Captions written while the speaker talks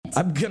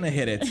I'm gonna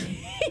hit it.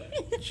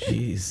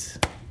 Jeez.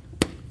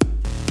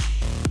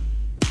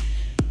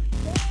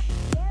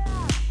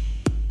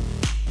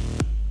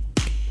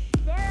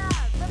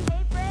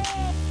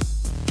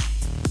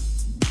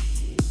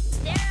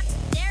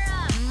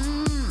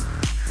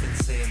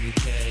 Samy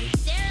K.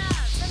 Sarah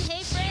from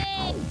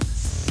Frase.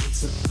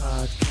 It's a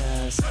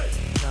podcast,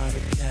 not a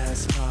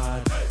cast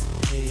pod.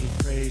 Hey,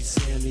 Frase,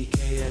 Samy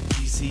K at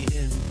DC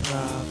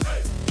Improv.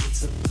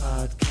 It's a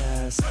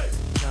podcast,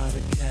 not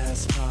a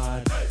cast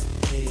pod.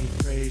 Hey,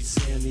 Frase,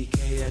 Samy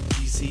K at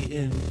DC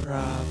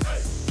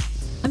Improv.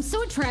 I'm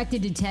so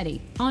attracted to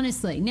Teddy,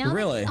 honestly. Now,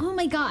 Really? Oh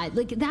my God,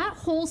 like that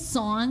whole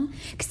song.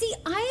 See,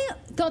 I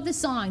thought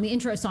the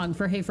intro song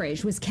for Hey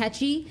Frase was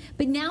catchy,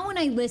 but now when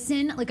I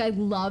listen, like I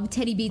love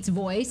Teddy Beats'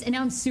 voice, and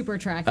now I'm super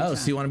attracted to him.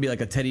 So you want to be like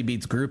a Teddy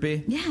Beats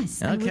groupie?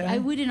 Yes, Okay. I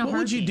would in a What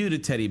would you heartbeat. do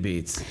to Teddy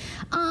Beats?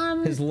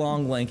 His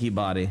long, lanky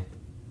body.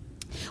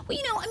 Well,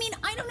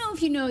 I don't know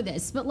if you know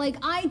this, but like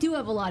I do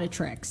have a lot of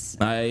tricks.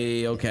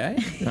 Okay.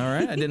 All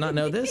right. I did not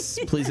know this.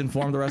 Please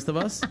inform the rest of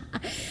us.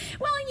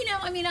 Well,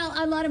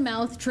 a lot of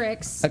mouth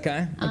tricks.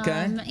 Okay.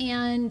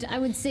 And I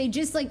would say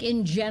just like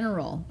in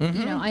general,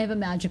 I have a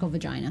magical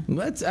vagina.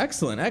 That's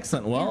excellent.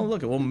 Well,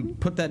 look, we'll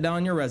put that down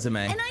on your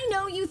resume. And I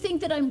know you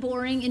think that I'm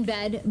boring in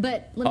bed,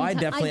 but let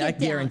me I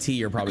guarantee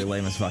you're probably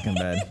lame as fucking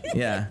bed.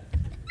 Yeah.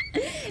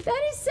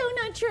 That is so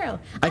not true.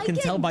 I can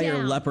tell by your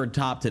down. leopard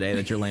top today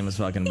that you're lame as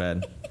fucking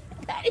bed.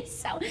 That is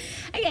so.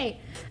 Okay,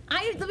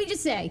 let me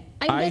just say.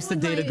 I used to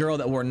date a girl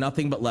that wore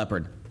nothing but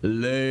leopard.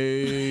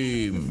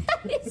 Lame. I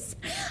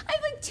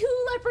have like 2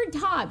 leopard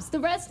tops. The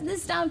rest of the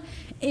stuff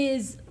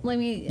is.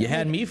 You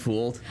had me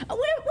fooled.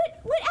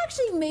 What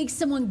actually makes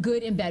someone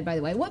good in bed? By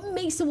the way, what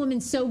makes a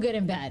woman so good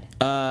in bed?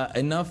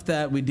 Enough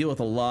that we deal with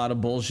a lot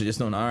of bullshit.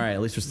 Just knowing, all right,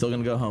 at least we're still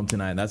gonna go home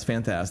tonight. That's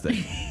fantastic.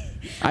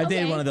 I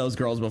dated one of those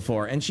girls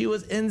before, and she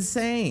was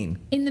insane.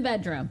 In the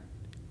bedroom.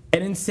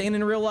 And insane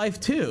in real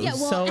life, too. Yeah,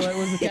 well, so it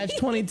was a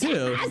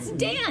catch-22. Yes,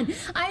 Dan.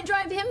 I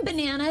drive him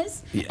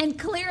bananas, and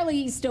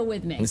clearly he's still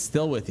with me. And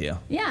still with you.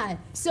 Yeah.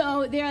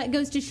 So there it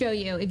goes to show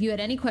you. If you had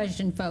any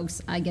question,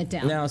 folks, I get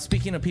down. Now,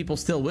 speaking of people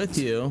still with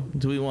you,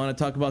 do we want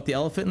to talk about the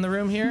elephant in the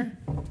room here?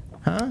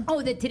 Huh?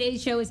 Oh, that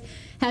today's show is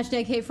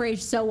hashtag Hey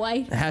Frase So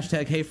White.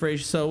 Hashtag Hey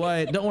Frase So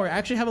White. Don't worry, I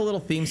actually have a little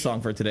theme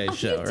song for today's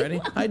show. You do?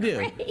 Ready? I do.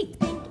 Great.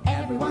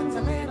 Everyone's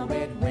a little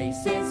bit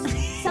racist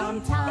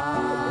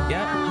sometimes.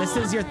 Yeah, this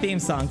is your theme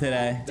song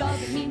today.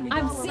 Doesn't mean we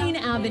I've don't seen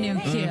Avenue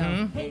Q.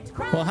 hate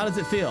crime. Well, how does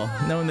it feel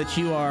knowing that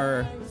you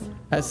are,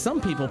 as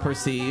some people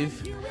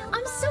perceive,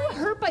 I'm so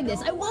hurt by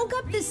this. I woke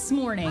up this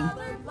morning.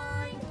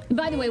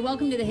 By the way,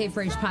 welcome to the Hey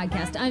Frase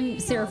podcast. I'm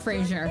Sarah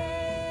Fraser.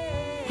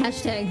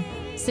 Hashtag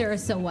Sarah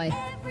So White.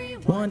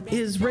 one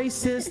is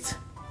racist?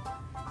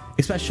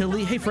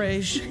 Especially Hey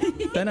Frase.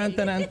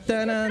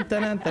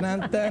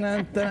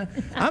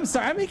 I'm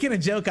sorry, I'm making a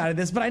joke out of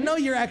this, but I know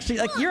you're actually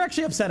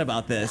upset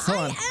about this. Hold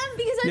on. I am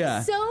because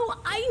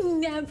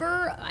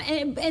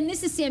and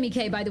this is Samy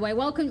K, by the way.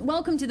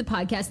 Welcome to the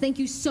podcast. Thank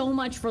you so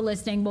much for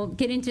listening. We'll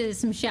get into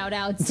some shout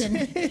outs and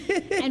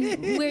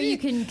where you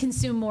can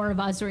consume more of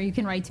us, or you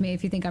can write to me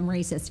if you think I'm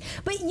racist.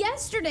 But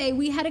yesterday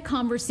we had a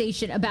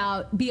conversation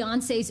about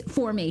Beyonce's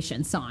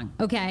Formation song,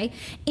 okay?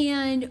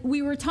 And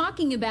we were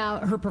talking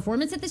about her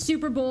performance at the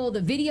Super Bowl,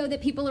 the video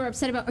that people are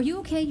upset about. Are you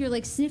okay? You're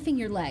like sniffing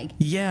your leg.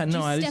 Yeah, no,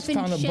 Just I just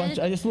stepping found a shit? bunch.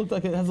 I just looked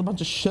like it has a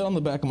bunch of shit on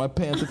the back of my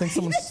pants. I think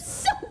someone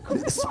That's so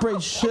gross.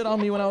 sprayed shit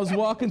on me when I was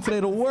walking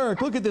today to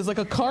work. Look at this, like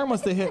a car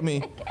must have hit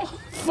me.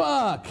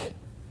 Fuck.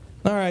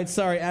 All right,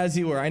 sorry, as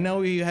you were. I know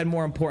we had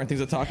more important things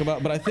to talk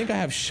about, but I think I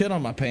have shit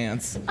on my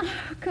pants. Oh,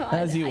 God.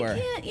 As you were.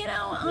 I can't,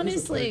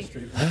 honestly.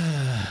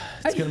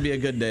 It's going to be a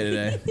good day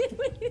today.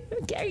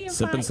 Okay, you're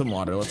Sipping fine. some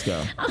water. Let's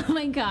go. Oh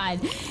my God.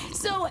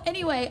 So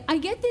anyway, I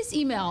get this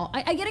email.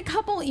 I get a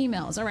couple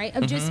emails, all right,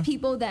 of just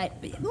people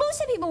that,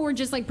 most of the people were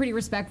just like pretty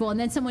respectful. And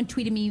then someone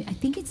tweeted me, I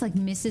think it's like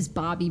Mrs.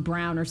 Bobby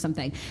Brown or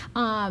something.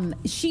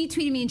 She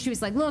tweeted me and she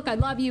was like, look, I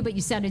love you, but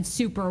you sounded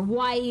super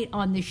white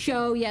on the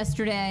show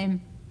yesterday.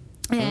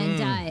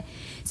 And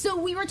so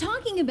we were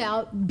talking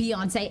about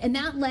Beyonce, and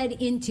that led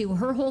into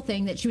her whole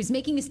thing that she was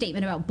making a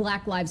statement about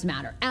Black Lives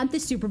Matter at the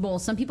Super Bowl.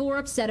 Some people were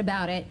upset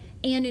about it,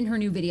 and in her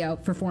new video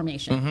for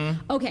Formation.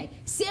 Okay,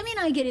 Samy and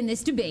I get in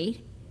this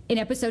debate in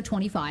episode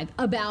 25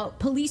 about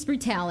police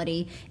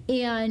brutality,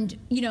 and,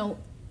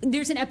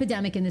 there's an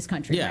epidemic in this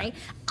country, right?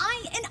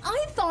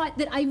 I thought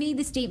that I made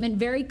the statement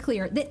very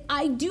clear that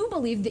I do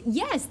believe that,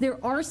 yes,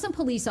 there are some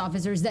police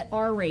officers that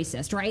are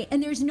racist, right?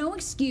 And there's no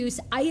excuse.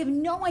 I have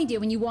no idea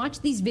when you watch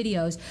these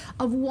videos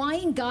of why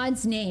in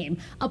God's name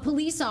a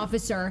police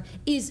officer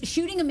is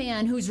shooting a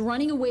man who's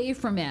running away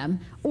from him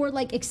or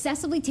like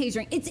excessively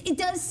tasering. It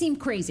does seem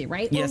crazy,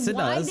 right? Yes, or it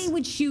why does. they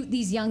would shoot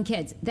these young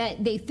kids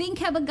that they think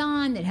have a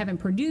gun, that haven't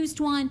produced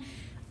one.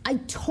 I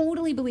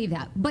totally believe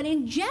that. But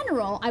in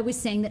general, I was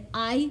saying that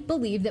I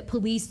believe that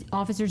police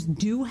officers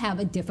do have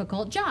a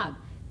difficult job.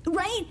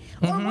 Right?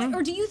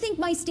 Or do you think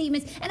my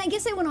statements, and I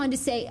guess I went on to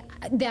say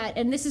that,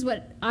 and this is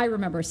what I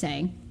remember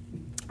saying,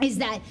 is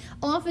that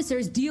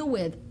officers deal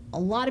with a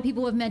lot of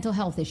people with mental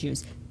health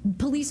issues.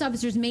 police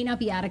officers may not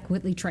be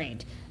adequately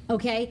trained.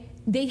 Okay,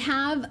 they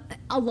have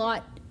a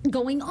lot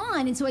going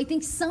on, and so I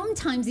think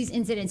sometimes these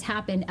incidents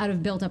happen out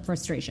of built-up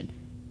frustration.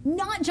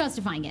 Not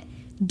justifying it.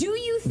 Do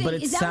you think? But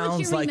it is that what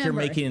you sounds like you're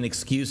remember? making an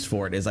excuse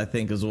for it. I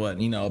think is what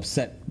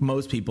upset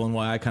most people, and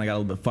why I kind of got a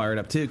little bit fired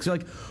up too. Because you're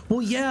like,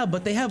 well, yeah,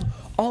 but they have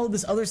all of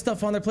this other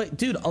stuff on their plate,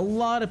 dude. A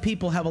lot of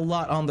people have a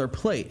lot on their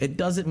plate. It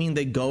doesn't mean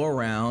they go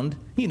around,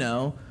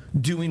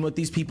 doing what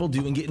these people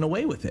do and getting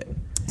away with it.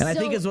 And I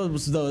think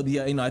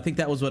I think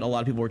that was what a lot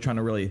of people were trying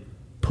to really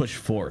push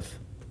forth.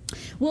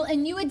 Well,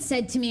 and you had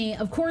said to me,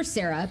 of course,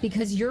 Sarah,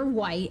 because you're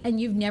white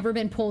and you've never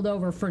been pulled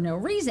over for no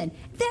reason.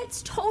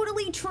 That's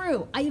totally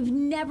true. I have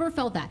never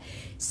felt that.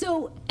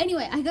 So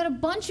anyway, I got a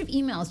bunch of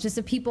emails just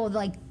of people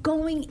like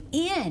going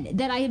in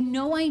that I had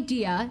no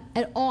idea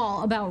at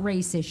all about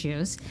race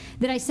issues,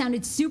 that I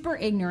sounded super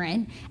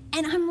ignorant.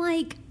 And I'm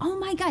like, oh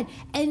my God.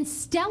 And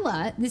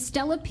Stella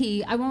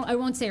P, I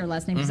won't say her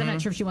last name because I'm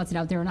not sure if she wants it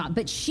out there or not,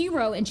 but she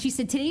wrote and she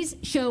said, today's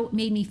show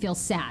made me feel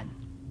sad.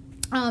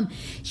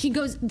 She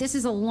goes, this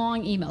is a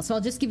long email, so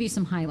I'll just give you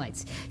some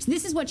highlights. So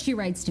this is what she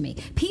writes to me.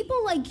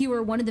 People like you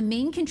are one of the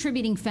main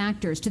contributing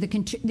factors to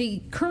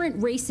the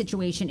current race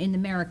situation in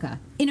America.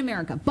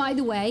 By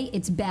the way,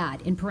 it's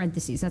bad, in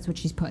parentheses. That's what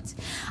she puts.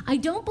 I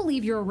don't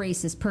believe you're a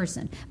racist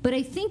person, but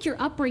I think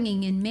your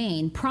upbringing in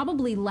Maine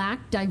probably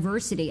lacked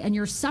diversity, and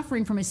you're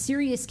suffering from a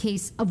serious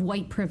case of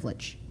white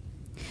privilege.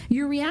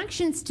 Your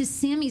reactions to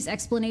Sammy's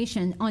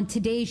explanation on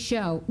today's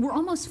show were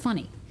almost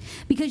funny.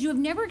 Because you have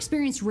never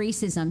experienced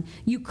racism,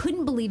 you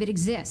couldn't believe it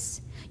exists.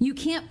 You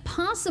can't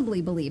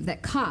possibly believe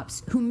that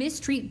cops who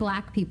mistreat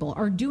black people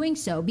are doing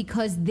so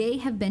because they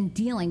have been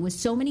dealing with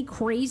so many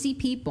crazy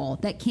people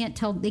that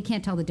they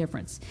can't tell the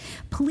difference.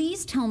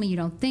 Please tell me you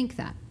don't think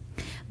that.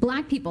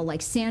 Black people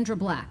like Sandra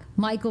Black,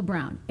 Michael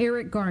Brown,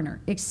 Eric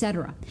Garner,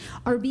 etc.,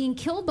 are being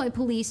killed by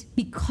police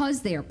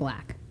because they are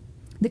black.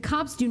 The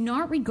cops do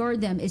not regard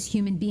them as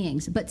human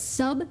beings, but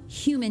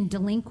subhuman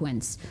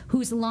delinquents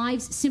whose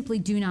lives simply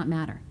do not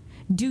matter.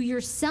 Do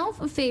yourself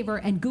a favor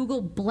and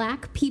Google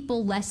black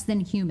people less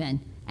than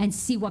human and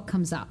see what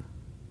comes up.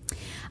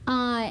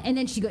 And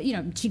then she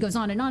goes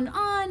on and on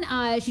and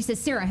on. She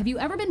says, Sarah, have you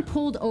ever been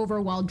pulled over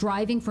while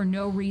driving for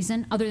no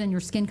reason other than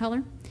your skin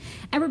color?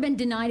 Ever been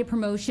denied a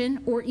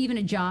promotion or even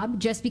a job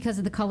just because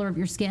of the color of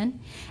your skin?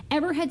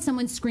 Ever had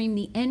someone scream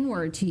the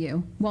N-word to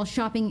you while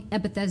shopping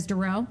at Bethesda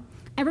Row?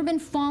 Ever been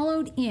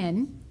followed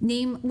in,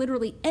 name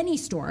literally any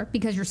store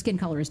because your skin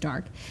color is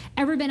dark?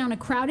 Ever been on a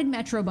crowded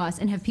metro bus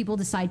and have people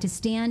decide to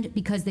stand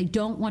because they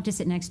don't want to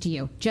sit next to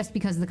you just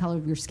because of the color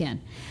of your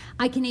skin?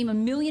 I can name a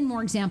million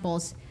more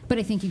examples, but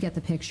I think you get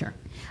the picture.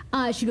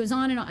 She goes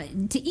on and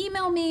on to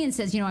email me and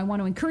says, I want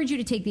to encourage you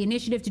to take the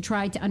initiative to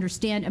try to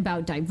understand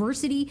about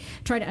diversity,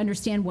 try to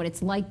understand what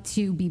it's like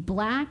to be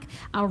black.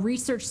 I'll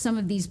research some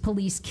of these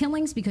police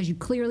killings because you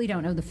clearly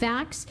don't know the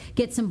facts.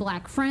 Get some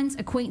black friends,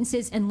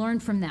 acquaintances, and learn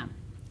from them.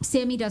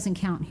 Sammy doesn't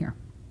count here.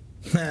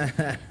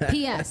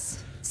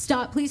 P.S.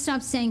 Please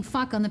stop saying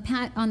fuck on the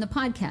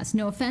podcast.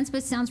 No offense, but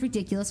it sounds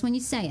ridiculous when you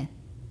say it.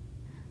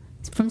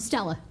 It's from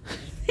Stella.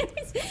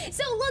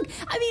 So look,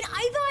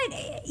 I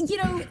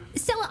thought,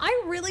 Stella,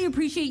 I really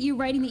appreciate you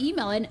writing the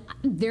email, and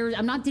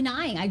I'm not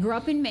denying I grew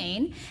up in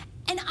Maine.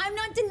 And I'm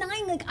not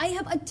denying, I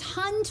have a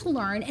ton to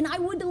learn, and I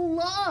would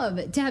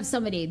love to have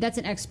somebody that's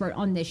an expert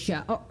on this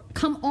show, or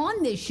come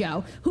on this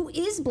show, who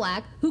is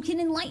black, who can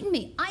enlighten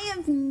me. I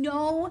have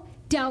no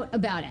doubt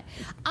about it.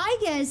 I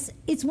guess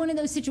it's one of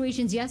those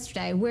situations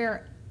yesterday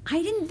where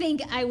I didn't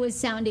think I was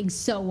sounding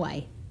so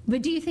white.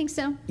 But do you think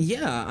so?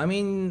 Yeah,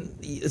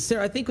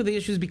 Sarah, I think with the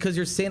issue is because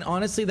you're saying,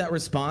 honestly, that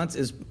response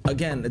is,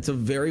 again, it's a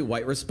very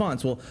white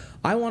response. Well,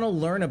 I want to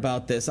learn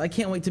about this. I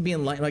can't wait to be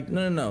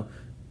enlightened. No.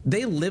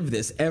 They live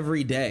this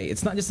every day.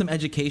 It's not just some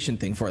education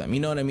thing for them. You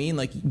know what I mean?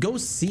 Go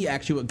see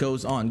actually what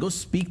goes on. Go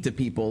speak to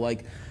people.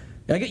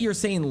 I get you're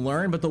saying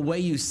learn, but the way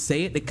you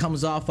say it, it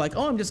comes off like,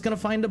 I'm just going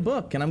to find a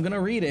book and I'm going to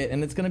read it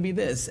and it's going to be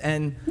this.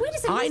 And wait a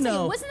second, I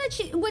know. Wasn't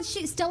that what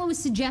Stella was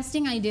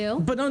suggesting I do?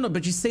 But no,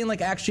 but she's saying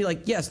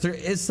yes, there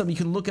is something.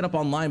 You can look it up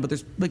online, but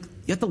there's you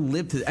have to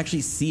live to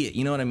actually see it.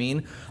 You know what I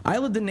mean? I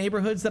lived in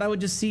neighborhoods that I would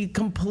just see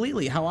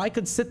completely how I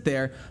could sit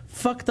there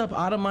fucked up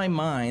out of my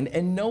mind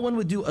and no one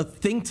would do a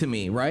thing to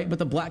me, right? But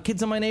the black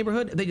kids in my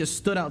neighborhood, they just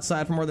stood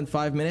outside for more than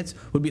 5 minutes,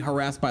 would be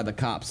harassed by the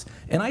cops.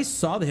 And I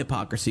saw the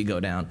hypocrisy go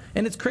down.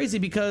 And it's crazy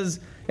because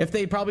if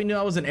they probably knew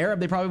I was an Arab,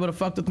 they probably would have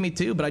fucked with me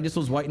too, but I just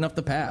was white enough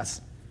to pass.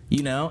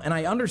 And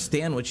I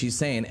understand what she's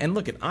saying. And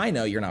look, I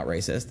know you're not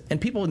racist, and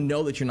people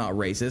know that you're not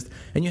racist,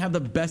 and you have the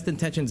best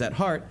intentions at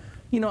heart.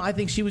 I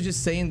think she was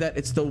just saying that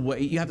it's the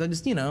way you have to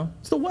just,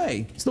 it's the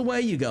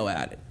way you go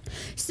at it.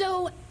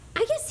 So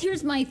I guess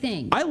here's my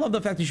thing. I love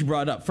the fact that you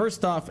brought it up.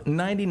 First off,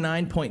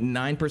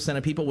 99.9%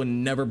 of people would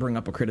never bring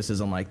up a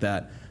criticism like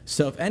that.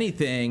 So if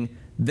anything,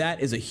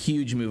 that is a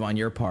huge move on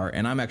your part,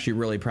 and I'm actually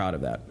really proud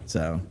of that.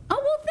 So. Oh,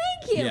 well,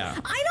 thank you. Yeah.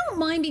 I don't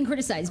mind being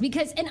criticized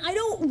and I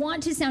don't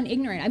want to sound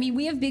ignorant.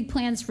 We have big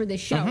plans for this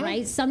show,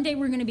 right? Someday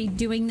we're going to be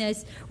doing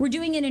this. We're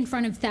doing it in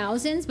front of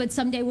thousands, but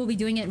someday we'll be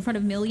doing it in front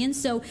of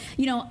millions. So,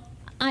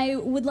 I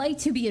would like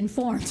to be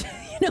informed,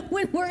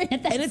 when we're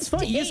at that And it's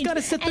fun. You just got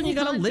to sit there and you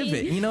got to live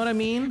it. You know what I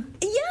mean?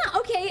 Yeah,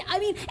 okay. I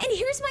mean, and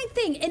here's my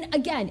thing. And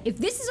again, if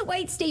this is a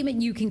white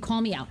statement, you can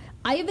call me out.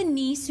 I have a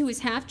niece who is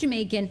half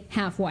Jamaican,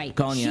 half white.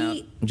 Calling you out.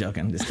 I'm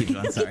joking. Just keep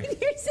going. Sorry.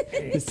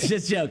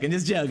 Just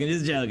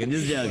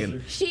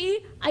joking.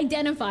 She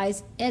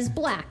identifies as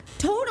black.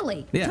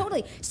 Totally. Yeah.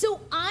 Totally.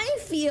 So I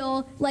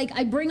feel like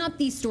I bring up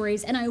these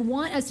stories and I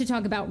want us to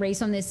talk about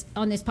race on this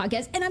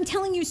podcast. And I'm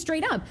telling you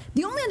straight up,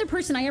 the only other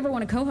person I ever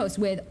want to co-host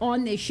with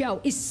on this show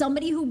is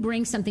somebody who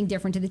brings something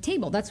different to the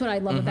table. That's what I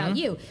love about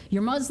you.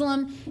 You're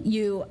Muslim.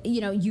 You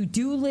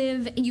do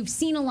live. You've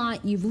seen a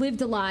lot. You've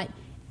lived a lot.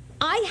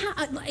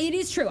 It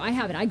is true. I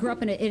have it. I grew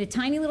up in a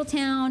tiny little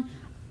town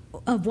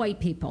of white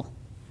people.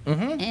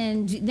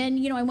 And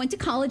then, I went to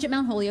college at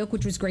Mount Holyoke,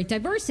 which was great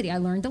diversity. I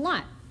learned a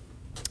lot.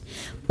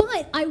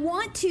 But I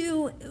want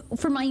to,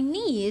 for my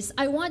niece,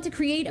 I want to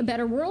create a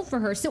better world for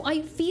her. So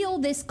I feel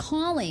this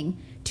calling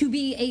to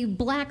be a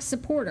black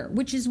supporter,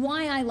 which is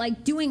why I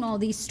like doing all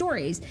these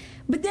stories.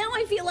 But now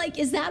I feel like,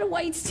 is that a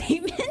white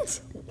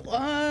statement?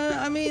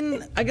 I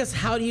mean, I guess,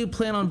 how do you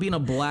plan on being a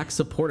black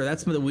supporter?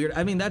 That's the weird.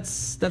 I mean,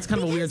 that's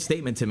kind of a weird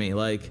statement to me.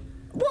 Like,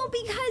 well,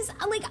 because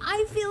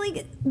I feel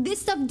like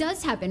this stuff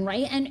does happen,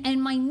 right?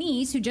 And my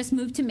niece, who just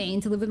moved to Maine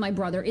to live with my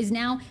brother, is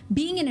now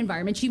being in an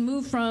environment. She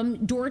moved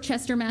from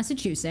Dorchester,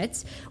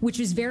 Massachusetts, which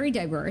is very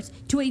diverse,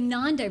 to a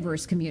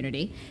non-diverse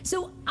community.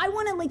 So I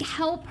want to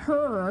help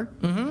her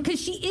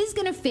because she is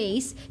going to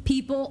face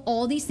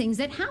all these things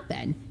that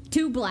happen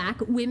to black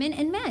women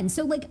and men.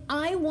 So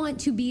I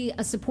want to be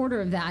a supporter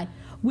of that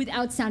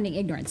without sounding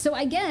ignorant. So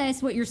I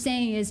guess what you're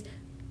saying is,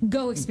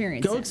 go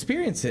experience it. Go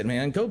experience it,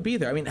 man. Go be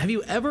there. I mean, have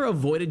you ever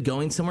avoided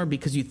going somewhere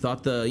because you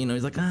thought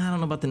he's like, I don't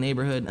know about the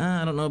neighborhood.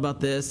 I don't know about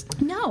this.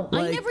 No,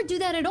 I never do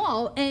that at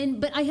all.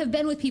 But I have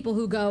been with people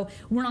who go,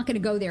 we're not going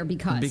to go there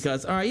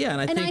because. All right, yeah.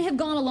 And I have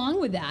gone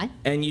along with that.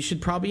 And you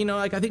should probably,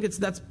 I think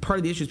that's part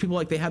of the issue. Is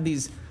people they have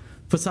these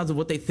facades of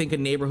what they think a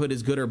neighborhood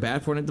is good or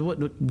bad for. And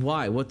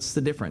why? What's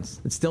the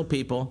difference? It's still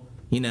people.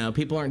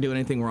 People aren't doing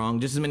anything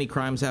wrong. Just as many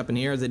crimes happen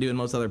here as they do in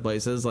most other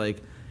places.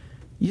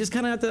 You just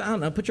kind of have to, I don't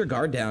know, put your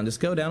guard down. Just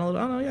go down a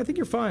little. I don't know. Yeah, I think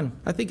you're fine.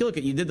 I think, look,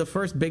 you did the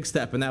first big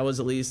step, and that was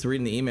at least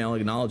reading the email,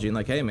 acknowledging,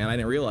 hey, man, I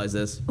didn't realize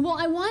this. Well,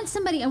 I want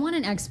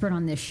an expert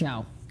on this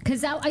show.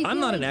 Because I'm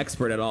not an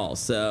expert at all,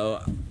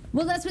 so.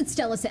 Well, that's what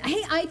Stella said.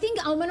 Hey, I think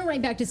I'm going to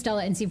write back to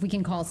Stella and see if we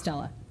can call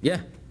Stella. Yeah.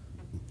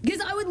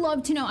 Because I would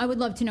love to know. I would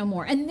love to know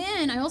more. And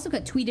then I also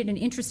got tweeted an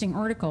interesting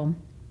article,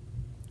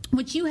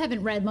 which you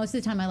haven't read. Most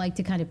of the time I like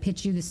to kind of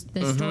pitch you the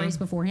stories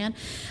beforehand.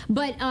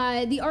 But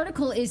the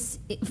article is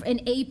an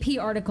AP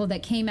article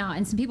that came out,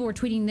 and some people were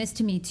tweeting this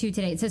to me too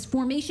today. It says,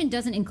 formation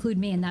doesn't include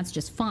me, and that's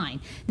just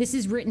fine. This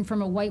is written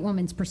from a white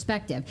woman's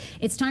perspective.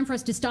 It's time for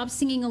us to stop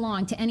singing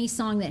along to any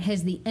song that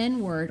has the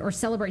N-word or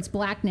celebrates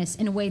blackness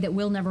in a way that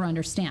we'll never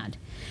understand.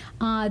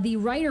 The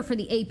writer for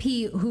the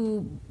AP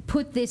who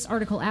put this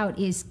article out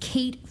is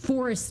Kate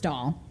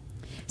Forrestal.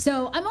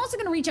 So I'm also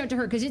going to reach out to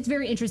her because it's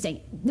very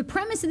interesting. The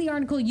premise of the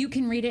article, you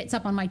can read it. It's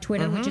up on my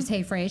Twitter, which is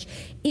Hey Frase,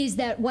 is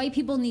that white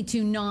people need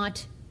to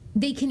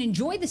they can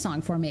enjoy the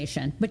song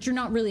Formation, but you're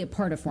not really a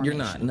part of Formation.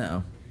 You're not,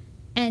 no.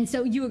 And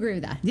so you agree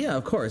with that? Yeah,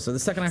 of course. So the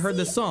second I heard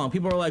this song,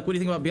 people were like, what do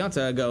you think about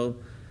Beyonce? I go,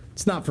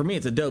 it's not for me.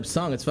 It's a dope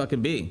song. It's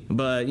fucking B.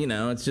 But,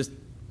 it's just...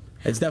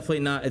 It's definitely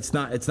not. It's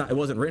not. It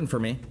wasn't written for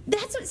me.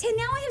 That's what. See,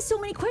 now I have so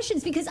many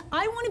questions because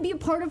I want to be a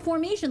part of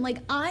Formation.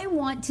 I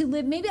want to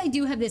live. Maybe I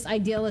do have this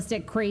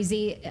idealistic,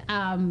 crazy,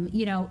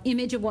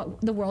 image of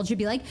what the world should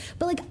be like.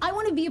 But I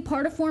want to be a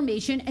part of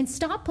Formation and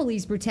stop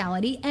police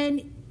brutality.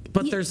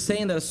 But they're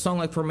saying that a song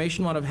like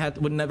Formation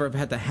would never have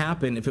had to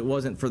happen if it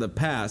wasn't for the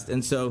past.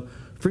 And so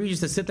for you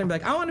just to sit there and be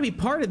like, I want to be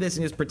part of this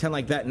and just pretend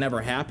like that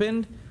never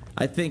happened,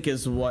 I think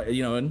is what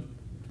And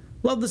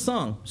love the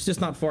song. It's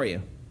just not for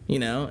you.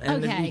 And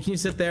okay. Can you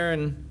sit there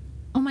and...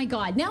 Oh, my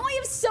God. Now I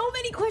have so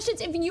many questions.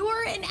 If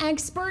you're an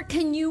expert,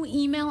 can you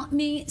email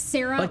me,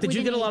 Sarah? Did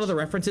you get a lot of the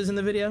references in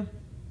the video?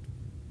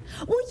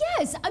 Well,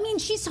 yes. I mean,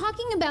 she's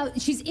talking about,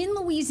 she's in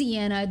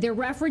Louisiana. They're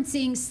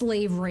referencing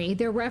slavery.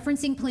 They're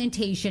referencing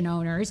plantation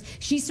owners.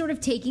 She's sort of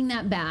taking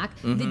that back.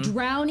 The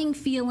drowning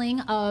feeling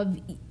of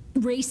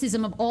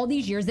racism of all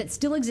these years that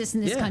still exists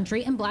in this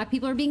country, and black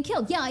people are being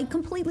killed. Yeah, I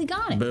completely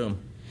got it. Boom.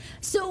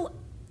 So...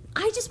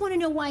 I just want to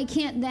know why I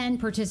can't then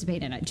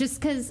participate in it. Just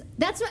because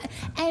that's what...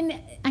 And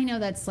I know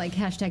that's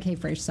hashtag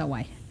HeyFrase, so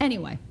why?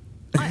 Anyway.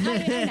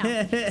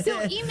 I know.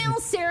 So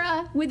email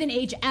Sarah with an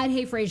H at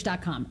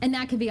heyfrase.com. And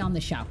that could be on the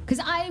show. Because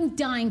I'm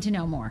dying to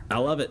know more. I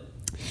love it.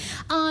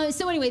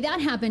 So anyway, that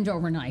happened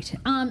overnight.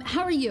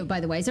 How are you, by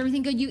the way? Is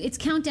everything good? It's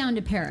countdown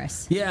to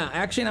Paris. Yeah,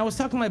 actually, and I was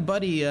talking to my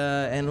buddy,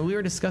 and we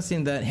were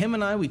discussing that him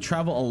and I, we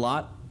travel a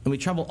lot. And we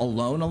travel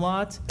alone a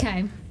lot.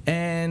 Okay.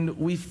 And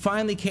we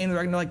finally came to the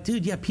recognition,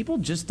 dude, yeah, people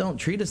just don't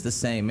treat us the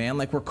same, man.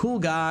 We're cool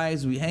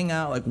guys. We hang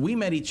out. We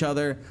met each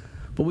other.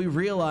 But we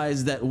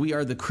realized that we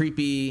are the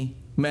creepy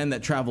men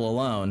that travel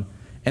alone.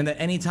 And that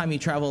anytime you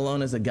travel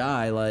alone as a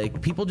guy,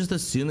 people just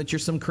assume that you're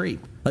some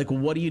creep.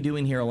 What are you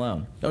doing here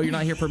alone? Oh, you're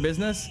not here for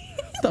business?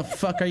 What the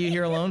fuck are you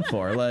here alone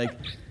for?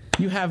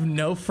 You have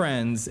no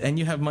friends, and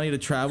you have money to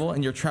travel,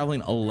 and you're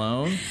traveling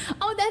alone.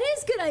 Oh, that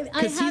is good.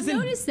 I have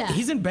noticed that.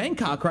 He's in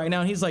Bangkok right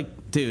now, and he's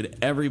like, dude,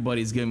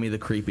 everybody's giving me the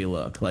creepy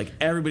look. Like,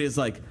 everybody's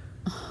like,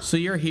 so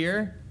you're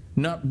here?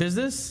 Not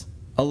business?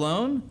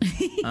 Alone?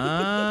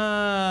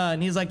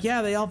 And he's like,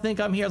 yeah, they all think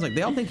I'm here. I was like,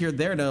 they all think you're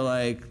there to,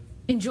 like...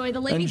 Enjoy the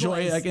lady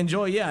boys. To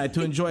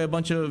enjoy a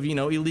bunch of,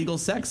 illegal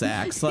sex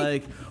acts.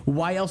 Like,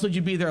 why else would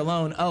you be there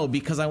alone? Oh,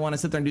 because I want to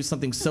sit there and do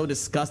something so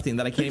disgusting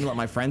that I can't even let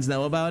my friends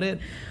know about it.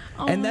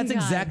 Oh, and that's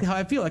exactly how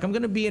I feel. Like, I'm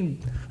going to be in,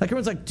 like,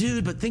 everyone's like,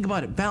 dude, but think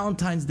about it.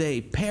 Valentine's Day,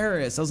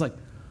 Paris. I was like,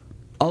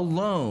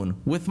 alone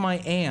with my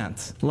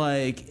aunt.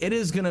 Like, it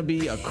is going to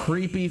be a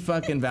creepy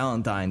fucking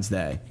Valentine's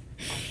Day.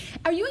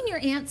 Are you and your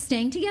aunt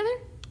staying together?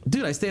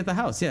 Dude, I stay at the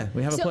house. Yeah,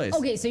 we have a place.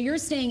 Okay, so you're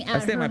staying at I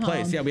stay at my her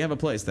place. home. Yeah, we have a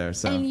place there.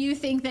 So. And you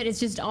think that it's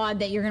just odd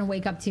that you're going to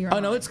wake up to your Oh,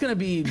 aunt? no, it's going to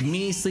be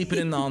me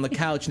sleeping on the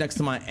couch next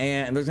to my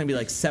aunt, and there's going to be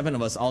like 7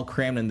 of us all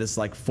crammed in this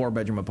like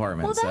 4-bedroom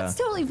apartment. Well, that's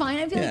totally fine.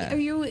 I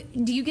feel like,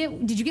 did you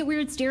get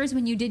weird stares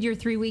when you did your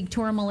 3-week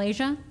tour in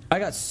Malaysia? I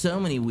got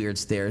so many weird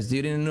stares,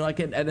 dude. And like,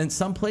 and in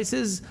some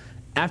places,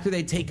 after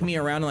they take me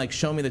around and like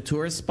show me the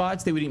tourist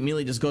spots, they would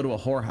immediately just go to a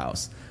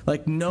whorehouse.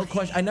 Like, no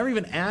question. I never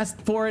even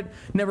asked for it,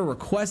 never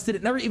requested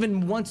it, never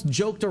even once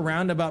joked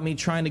around about me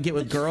trying to get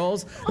with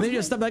girls. And they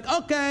just stopped like,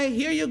 okay,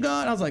 here you go.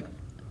 And I was like,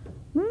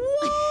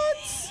 what?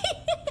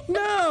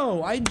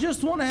 No, I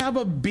just want to have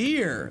a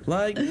beer.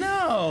 Like,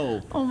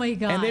 no. Oh my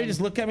God. And they just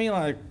look at me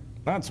like,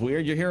 that's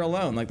weird. You're here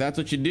alone. Like, that's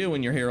what you do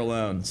when you're here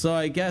alone. So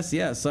I guess,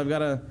 yes, I've got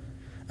to,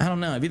 I don't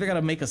know. I've either got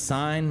to make a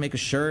sign, make a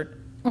shirt.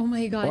 Oh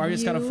my God. Or I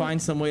just got to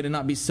find some way to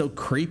not be so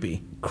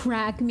creepy.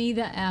 Crack me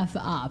the F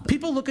up.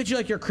 People look at you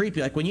like you're creepy.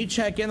 Like when you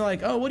check in, they're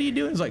like, oh, what are you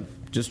doing? It's like,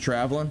 just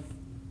traveling.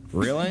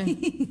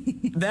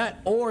 Really? That,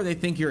 or they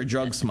think you're a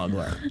drug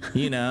smuggler,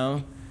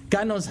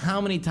 God knows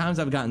how many times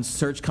I've gotten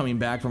searched coming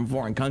back from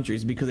foreign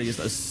countries because they just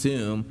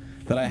assume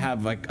that I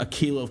have like a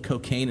kilo of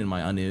cocaine in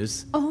my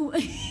unus. Oh,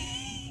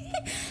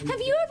 have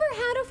you ever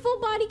had a full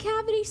body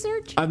cavity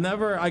search?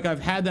 I've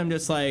had them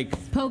just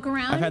like... Poke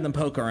around? I've had them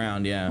poke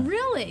around, yeah.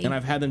 Really? And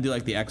I've had them do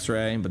like the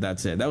x-ray, but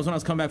that's it. That was when I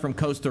was coming back from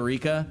Costa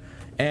Rica,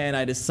 and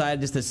I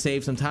decided just to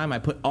save some time, I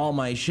put all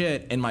my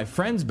shit in my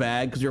friend's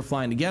bag, because we were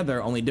flying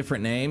together, only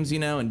different names,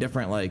 and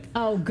different like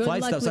good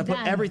flight luck stuff. So I with put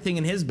that. everything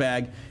in his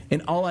bag,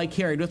 and all I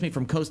carried with me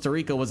from Costa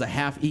Rica was a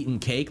half-eaten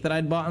cake that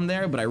I'd bought in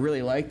there, but I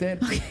really liked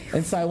it.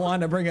 And so I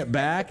wanted to bring it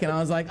back, and I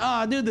was like,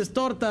 oh, dude, this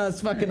torta is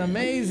fucking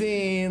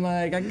amazing.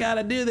 Like, I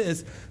gotta do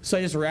this. So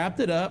I just wrapped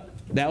it up.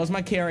 That was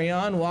my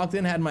carry-on. Walked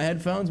in, had my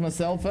headphones, my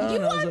cell phone. You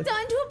and I was walked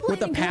onto a plane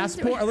with a in Costa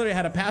passport. Rica. I literally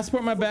had a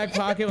passport in my back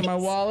pocket with my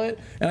wallet,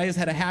 and I just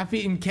had a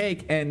half-eaten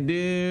cake. And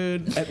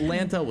dude,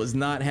 Atlanta was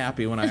not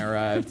happy when I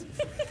arrived.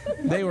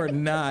 They were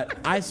not.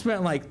 I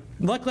spent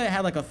luckily I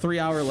had like a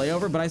 3-hour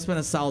layover, but I spent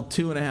a solid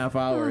 2.5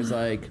 hours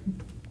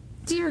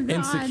Dear God.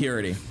 in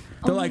security.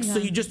 They're like, so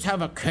God. you just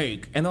have a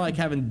cake, and they're like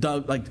having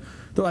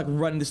they're like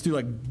running this through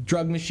like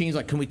drug machines.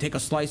 Like, can we take a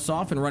slice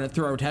off and run it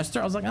through our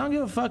tester? I was like, I don't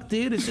give a fuck,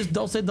 dude. It's just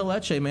dulce de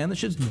leche, man. This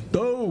shit's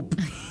dope.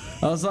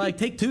 I was like,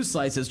 take 2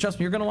 slices. Trust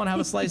me, you're gonna want to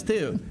have a slice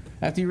too.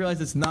 After you realize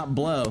it's not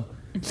blow.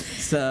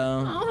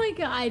 So. Oh my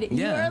God,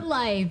 Yeah.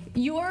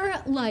 your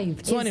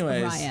life. So, is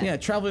anyways, a riot. yeah,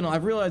 traveling.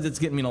 I've realized it's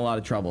getting me in a lot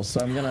of trouble. So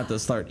I'm gonna have to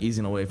start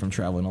easing away from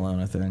traveling alone,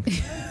 I think.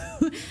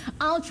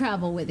 I'll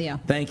travel with you.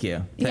 Thank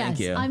you. Thank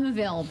you. I'm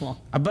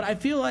available. But I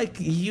feel like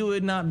you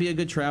would not be a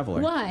good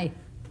traveler. Why?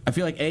 I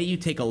feel like, A, you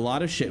take a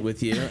lot of shit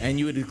with you, and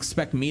you would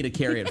expect me to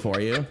carry it for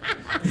you.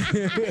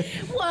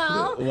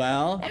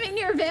 Well, I mean,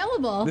 you're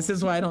available. This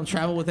is why I don't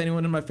travel with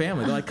anyone in my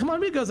family. They're like, come on,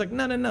 we go. I was like,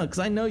 no, because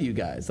I know you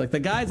guys. Like, the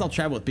guys I'll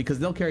travel with because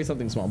they'll carry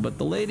something small, but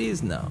the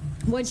ladies, no.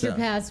 What's your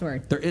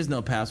password? There is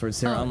no password,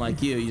 Sarah,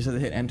 unlike you. You just have to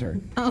hit enter.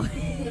 Oh,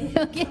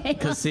 okay.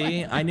 Because,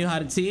 see, I knew how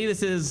to... See,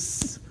 this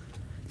is...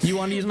 You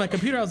want to use my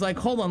computer? I was like,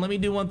 hold on, let me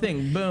do one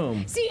thing.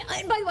 Boom. See,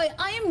 by the way,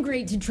 I am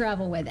great to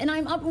travel with, and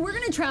we're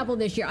going to travel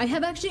this year. I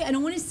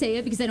don't want to say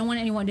it because I don't want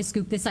anyone to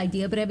scoop this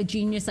idea, but I have a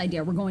genius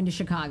idea. We're going to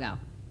Chicago.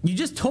 You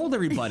just told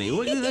everybody.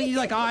 You're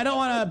like, oh, I don't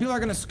want to. People are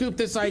going to scoop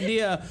this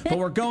idea, but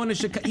we're going to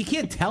Chicago. You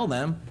can't tell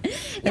them.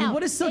 And No,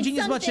 what is so it's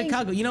genius about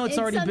Chicago? It's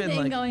already been something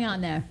like going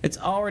on there. It's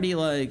already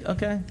like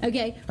okay.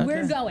 Okay,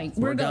 we're going.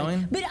 We're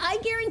going. But I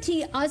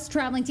guarantee us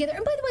traveling together.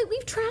 And by the way,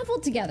 we've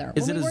traveled together.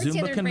 Is when it we a worked Zumba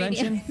together at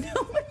radio. convention?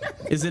 No, we're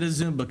not. Is it a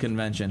Zumba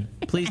convention?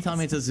 Please tell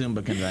me it's a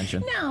Zumba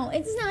convention. No,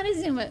 it's not a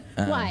Zumba.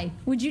 Why?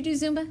 Would you do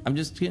Zumba? I'm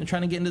just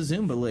trying to get into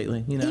Zumba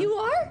lately. You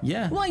are?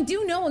 Yeah. Well, I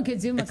do know a good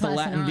Zumba It's class the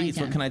Latin in beats.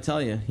 Arlington. What can I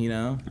tell you?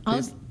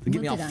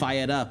 Get me all look it up.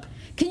 fired up.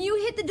 Can you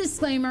hit the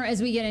disclaimer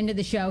as we get into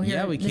the show here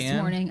Yeah, we this can.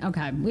 morning?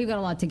 Okay, we've got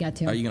a lot to get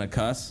to. Are you gonna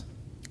cuss?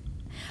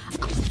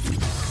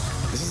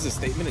 This is a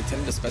statement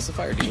intended to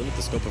specify or delimit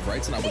the scope of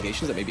rights and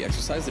obligations that may be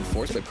exercised and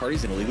enforced by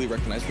parties in a legally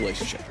recognized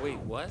relationship. Wait,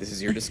 what? This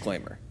is your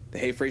disclaimer. The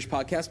Hey Frase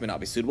podcast may not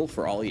be suitable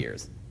for all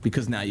ears.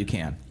 Because now you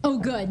can. Oh,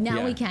 good. Now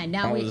Yeah. we can.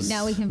 Now we can.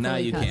 Now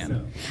fully you cuss.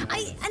 can.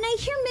 I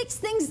hear mixed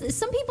things.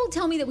 Some people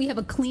tell me that we have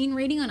a clean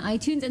rating on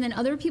iTunes, and then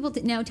other people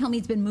now tell me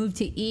it's been moved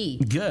to E.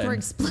 Good. For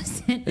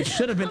explicit. It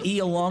should have been E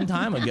a long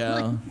time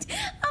ago.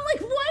 I'm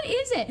like, what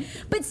is it?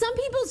 But some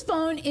people's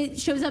phone, it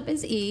shows up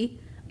as E,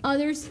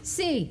 others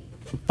C.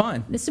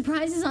 Fine. The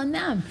surprise is on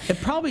them.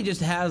 It probably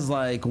just has,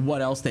 like,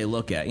 what else they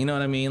look at. You know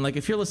what I mean? Like,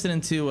 if you're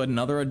listening to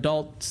another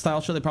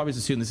adult-style show, they probably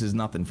just assume this is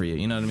nothing for you.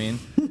 You know what I mean?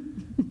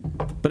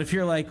 But if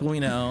you're like, well,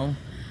 you know,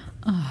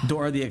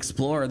 Dora the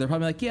Explorer, they're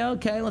probably like, yeah,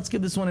 okay, let's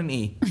give this one an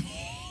E.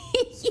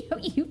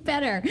 You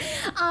better.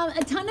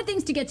 A ton of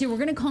things to get to. We're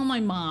going to call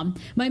my mom.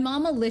 My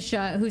mom,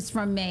 Alicia, who's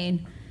from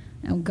Maine.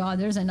 Oh, God,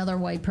 there's another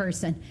white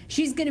person.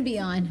 She's going to be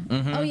on.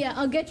 Mm-hmm. Oh, yeah,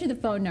 I'll get you the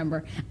phone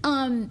number.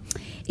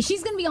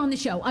 She's going to be on the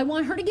show. I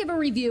want her to give a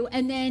review,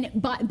 and then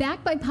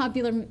back by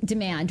popular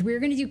demand, we're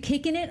going to do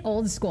Kickin' It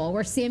Old School,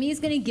 where Sammy is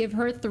going to give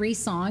her 3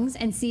 songs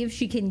and see if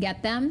she can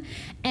get them.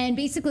 And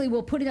basically,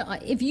 we'll put it,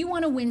 if you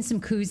want to win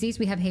some koozies,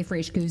 we have Hey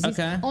Frase koozies.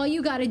 Okay. All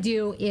you got to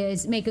do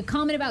is make a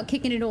comment about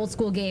Kickin' It Old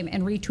School game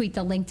and retweet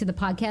the link to the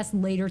podcast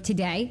later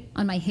today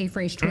on my Hey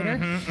Frase Twitter.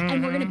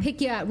 And we're going to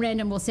pick you at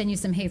random. We'll send you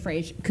some Hey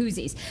Frase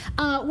koozies.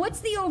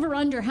 What's the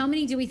over-under? How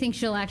many do we think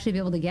she'll actually be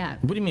able to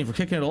get? What do you mean, for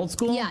Kicking It Old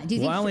School? Yeah. Do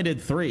you think I only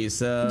did 3,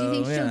 so... Do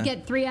you think she'll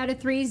get 3 out of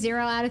 3,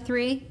 0 out of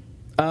 3?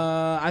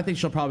 I think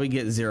she'll probably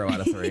get 0 out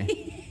of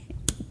 3.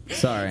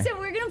 Sorry. So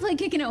we're going to play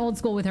Kicking It Old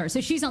School with her. So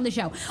she's on the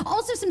show.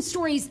 Also some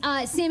stories.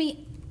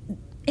 Sammy,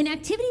 an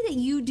activity that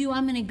you do,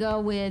 I'm going to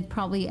go with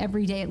probably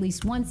every day, at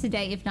least once a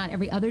day, if not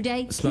every other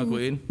day. Smoke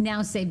weed.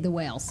 Now save the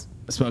whales.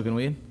 Smoking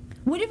weed?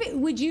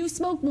 Would you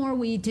smoke more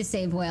weed to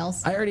save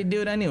whales? I already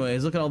do it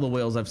anyways. Look at all the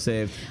whales I've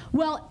saved.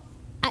 Well,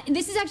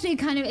 this is actually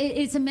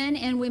it's a men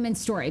and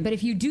women's story. But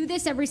if you do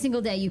this every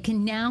single day, you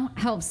can now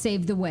help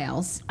save the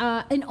whales.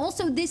 And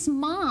also, this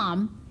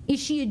mom, is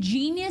she a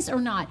genius or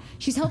not?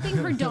 She's helping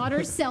her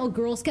daughter sell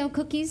Girl Scout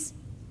cookies.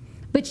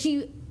 But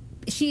she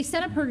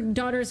set up her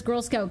daughter's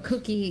Girl Scout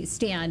cookie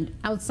stand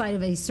outside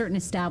of a certain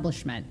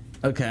establishment.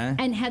 Okay.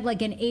 And had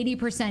like an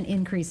 80%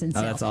 increase in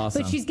sales. Oh, that's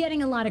awesome. But she's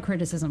getting a lot of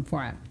criticism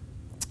for it.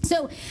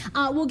 So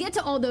we'll get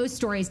to all those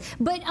stories.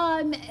 But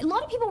a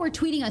lot of people were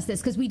tweeting us this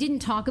because we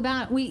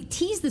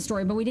teased the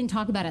story, but we didn't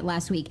talk about it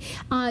last week.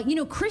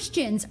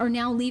 Christians are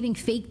now leaving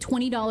fake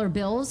 $20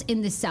 bills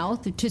in the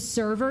South to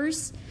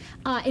servers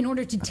in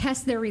order to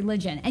test their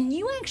religion. And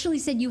you actually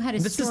said you had a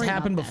story about this. This has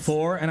happened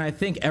before, and I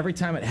think every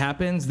time it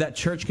happens, that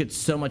church gets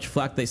so much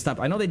flack they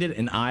stop. I know they did it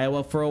in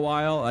Iowa for a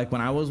while, like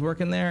when I was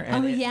working there.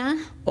 And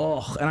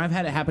and I've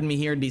had it happen to me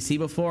here in D.C.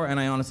 before,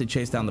 and I honestly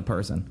chased down the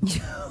person.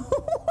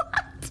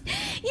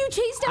 You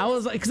chased down. I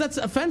was like, because that's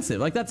offensive.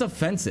 Like, that's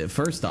offensive,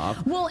 first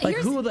off. Well, like,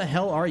 who the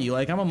hell are you?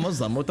 Like, I'm a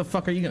Muslim. What the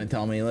fuck are you going to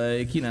tell me?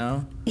 Like, you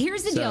know.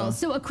 Here's the deal.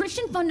 So a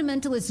Christian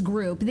fundamentalist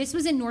group, this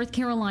was in North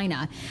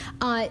Carolina,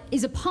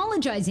 is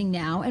apologizing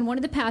now. And one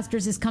of the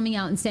pastors is coming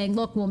out and saying,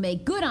 look, we'll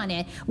make good on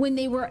it, when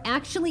they were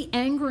actually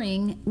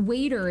angering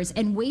waiters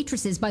and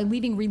waitresses by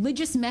leaving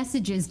religious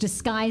messages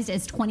disguised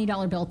as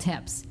 $20 bill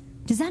tips.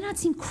 Does that not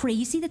seem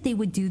crazy that they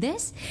would do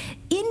this?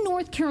 In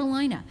North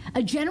Carolina,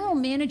 a general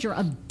manager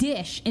of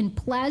Dish in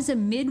Plaza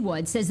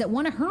Midwood says that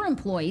one of her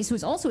employees, who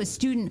is also a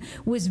student,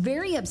 was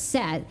very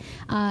upset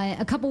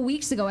a couple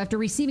weeks ago after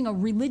receiving a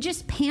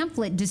religious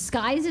pamphlet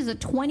disguised as a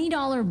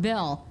 $20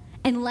 bill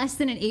and less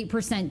than an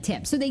 8%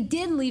 tip. So they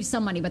did leave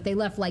some money, but they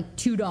left like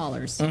 $2.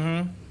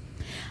 Mm-hmm.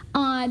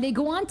 They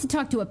go on to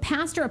talk to a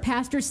pastor. A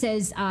pastor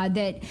says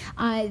that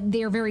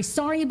they are very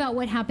sorry about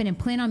what happened and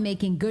plan on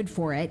making good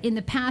for it. In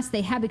the past,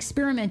 they have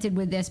experimented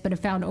with this, but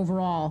have found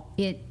overall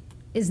it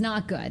is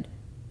not good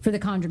for the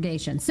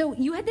congregation. So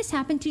you had this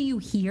happen to you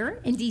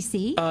here in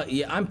D.C.?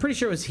 Yeah, I'm pretty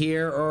sure it was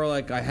here, or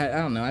like I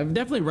don't know. I've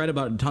definitely read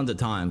about it tons of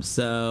times.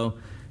 So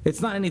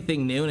it's not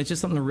anything new, and it's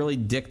just something really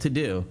dick to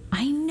do.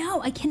 I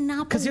know. I cannot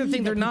believe because the other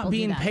thing, they're not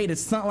being paid.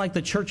 It's not like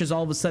the church is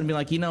all of a sudden be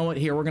like, you know what,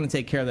 here, we're going to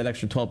take care of that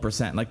extra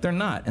 12%. Like, they're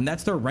not. And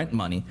that's their rent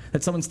money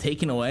that someone's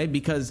taking away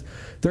because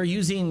they're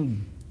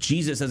using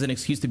Jesus as an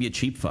excuse to be a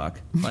cheap fuck.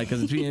 Like,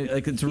 'cause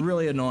it's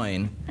really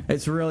annoying.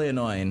 It's really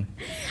annoying.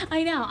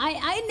 I know.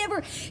 I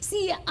never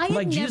see.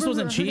 Jesus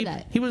wasn't cheap.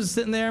 He was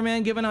sitting there,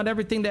 man, giving out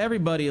everything to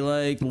everybody.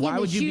 Like, why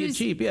would you be a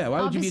cheap? Yeah,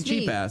 why would you be a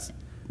cheap ass?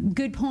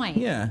 Good point.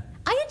 Yeah.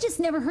 I had just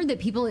never heard that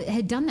people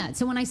had done that.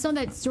 So when I saw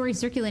that story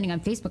circulating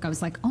on Facebook, I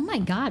was like, oh my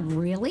God,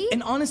 really?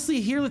 And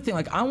honestly, here's the thing.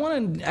 Like, I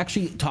want to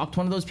actually talk to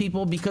one of those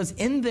people because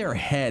in their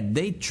head,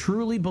 they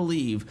truly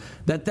believe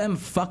that them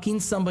fucking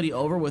somebody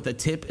over with a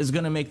tip is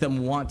going to make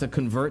them want to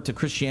convert to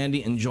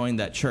Christianity and join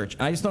that church.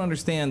 And I just don't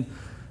understand,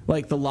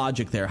 like, the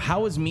logic there.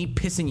 How is me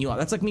pissing you off?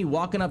 That's like me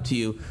walking up to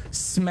you,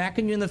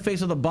 smacking you in the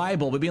face with a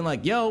Bible, but being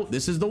like, yo,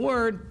 this is the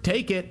word,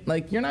 take it.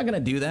 Like, you're not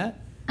going to do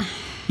that.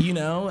 You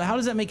know? How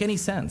does that make any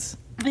sense?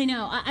 I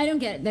know. I don't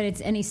get that it's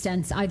any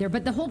sense either.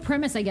 But the whole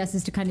premise, I guess,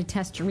 is to kind of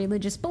test your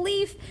religious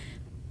belief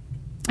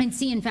and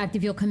see, in fact,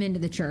 if you'll come into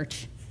the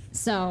church.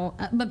 So,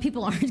 but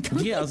people aren't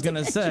coming. Yeah, I was going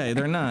to say,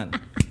 they're not.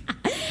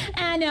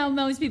 I know,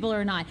 most people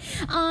are not.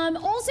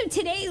 Also,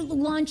 today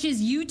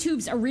launches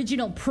YouTube's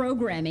original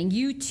programming,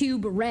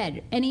 YouTube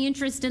Red. Any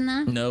interest in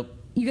that? Nope.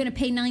 You're going to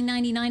pay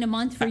 $9.99 a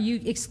month for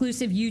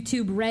exclusive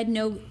YouTube Red,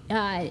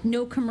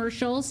 no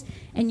commercials,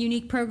 and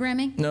unique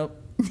programming? Nope.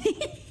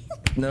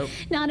 Nope.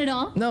 Not at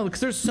all? No, because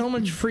there's so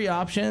much free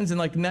options, and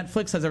like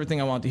Netflix has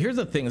everything I want to. Here's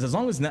the thing: is as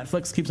long as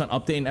Netflix keeps on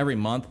updating every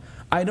month,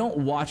 I don't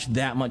watch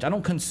that much. I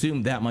don't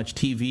consume that much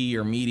TV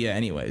or media,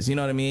 anyways. You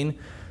know what I mean?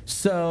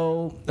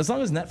 So as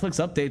long as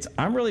Netflix updates,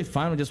 I'm really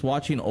fine with just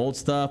watching old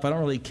stuff. I don't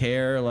really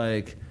care.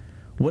 Like,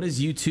 what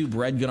is YouTube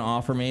Red gonna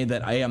offer me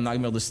that I'm not gonna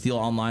be able to steal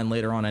online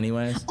later on,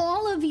 anyways?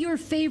 All of your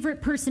favorite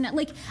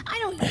I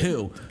don't.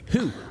 Who?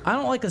 I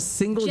don't like a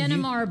single. Jenna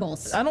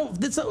Marbles. I don't.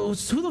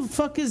 Who the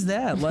fuck is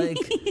that? Like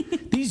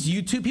these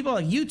YouTube people are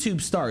like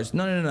YouTube stars.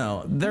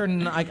 No. They're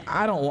not. Like,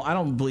 I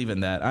don't believe in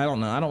that. I don't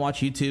know. I don't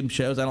watch YouTube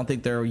shows. I don't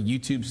think they're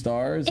YouTube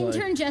stars.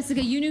 Intern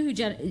Jessica, you knew who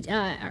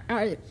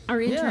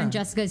our intern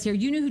Jessica is here.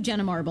 You knew who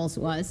Jenna Marbles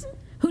was.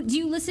 Who do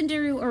you listen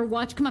to or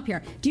watch? Come up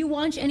here. Do you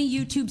watch any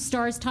YouTube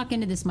stars? Talk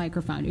into this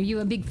microphone. Are you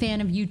a big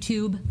fan of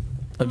YouTube?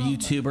 Of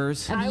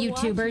YouTubers? Of I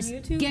YouTubers?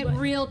 watch YouTube, Get but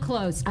real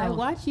close. Girl. I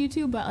watch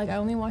YouTube, but like I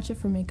only watch it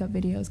for makeup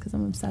videos because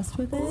I'm obsessed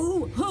with it.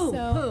 Who?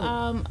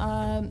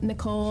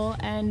 Nicole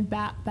and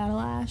Battle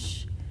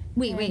Ash.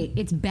 Wait.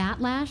 It's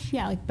Batlash?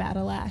 Yeah, like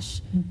Battle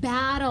Ash.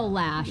 Battle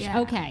Lash. Yeah.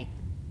 Okay.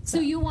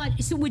 So you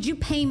watch? So would you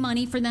pay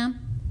money for them?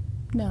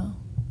 No.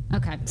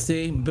 Okay.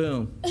 See,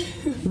 boom.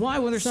 Why?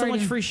 When there's so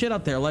much free shit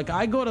out there. Like,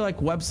 I go to like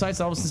websites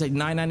that all of a sudden say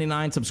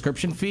 $9.99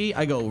 subscription fee.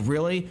 I go,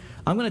 really?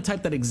 I'm gonna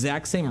type that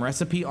exact same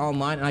recipe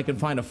online, and I can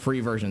find a free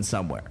version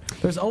somewhere.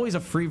 There's always a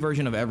free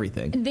version of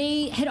everything.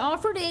 They had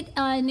offered it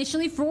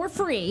initially for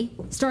free,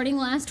 starting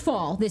last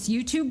fall. This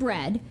YouTube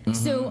Red.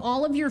 So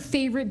all of your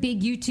favorite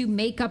big YouTube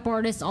makeup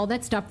artists, all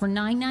that stuff for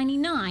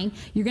 $9.99.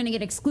 You're gonna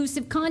get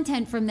exclusive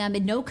content from them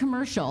and no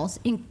commercials,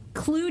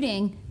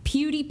 including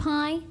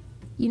PewDiePie.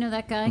 You know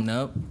that guy?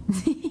 Nope.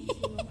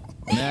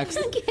 Next.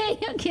 Okay. I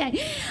don't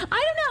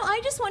know.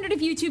 I just wondered if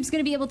YouTube's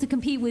going to be able to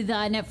compete with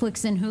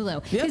Netflix and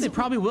Hulu. Yeah, they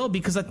probably will,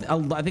 because I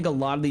think a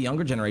lot of the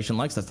younger generation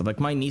likes that stuff. Like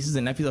my nieces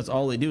and nephews, that's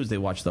all they do is they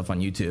watch stuff on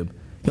YouTube.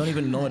 They don't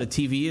even know what a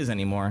TV is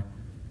anymore.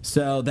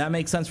 So that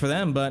makes sense for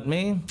them, but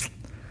me,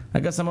 I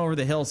guess I'm over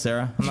the hill,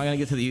 Sarah. I'm not going to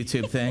get to the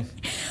YouTube thing.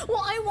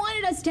 Well, I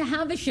wanted us to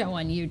have a show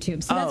on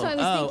YouTube, so that's why I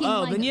was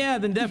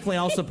thinking. Then definitely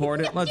I'll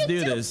support it. Let's do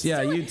this.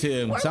 Yeah,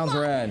 YouTube. Sounds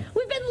rad.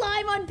 We've been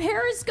live on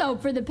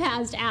Periscope for the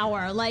past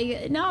hour.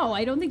 Like, no,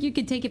 I don't think you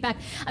could take it back.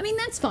 I mean,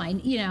 that's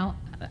fine. You know,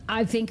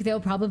 I think there'll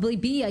probably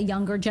be a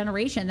younger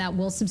generation that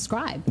will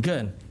subscribe.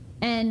 Good.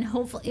 And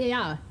hopefully,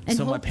 yeah. And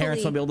so my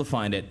parents will be able to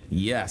find it.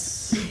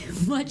 Yes.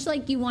 Much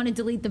like you want to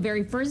delete the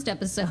very first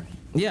episode.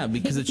 Yeah,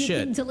 because it's You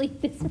shit. can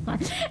delete this one.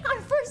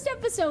 Our first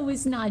episode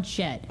was not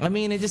shit. I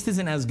mean, it just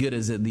isn't as good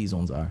as these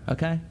ones are,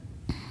 okay?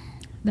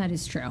 That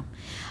is true.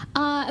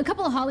 A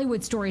couple of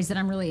Hollywood stories that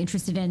I'm really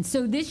interested in.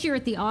 So this year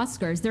at the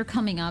Oscars, they're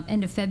coming up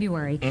end of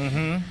February.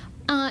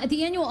 At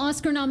the annual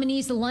Oscar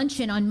nominees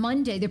luncheon on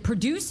Monday, the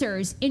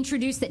producers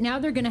introduced that now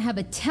they're going to have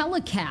a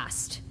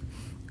telecast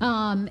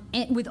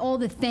with all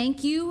the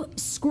thank you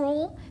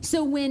scroll.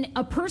 So when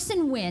a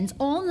person wins,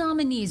 all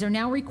nominees are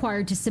now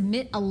required to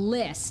submit a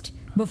list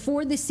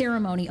before the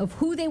ceremony of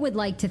who they would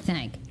like to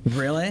thank.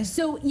 Really?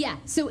 So, yeah.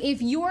 So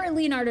if you're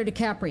Leonardo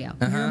DiCaprio,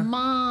 your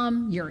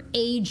mom, your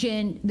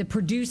agent, the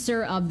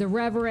producer of The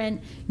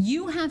Reverend,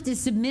 you have to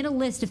submit a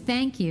list of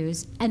thank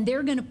yous, and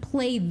they're going to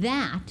play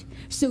that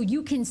so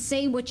you can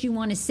say what you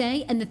want to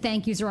say, and the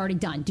thank yous are already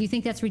done. Do you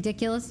think that's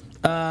ridiculous?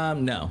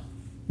 No.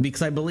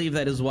 Because I believe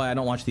that is why I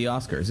don't watch the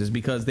Oscars, is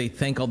because they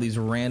thank all these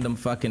random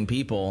fucking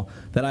people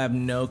that I have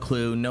no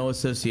clue, no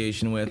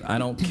association with. I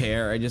don't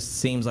care. It just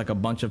seems like a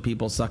bunch of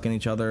people sucking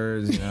each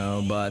other's,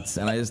 butts,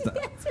 and I just...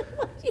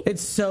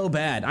 It's so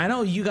bad. I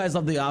know you guys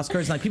love the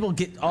Oscars. Like, people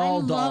get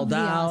all dolled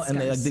out,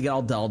 and they get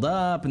all dolled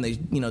up, and they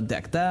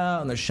decked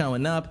out, and they're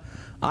showing up.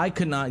 I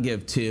could not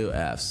give two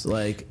Fs.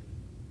 Like,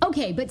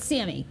 okay, but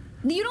Sammy,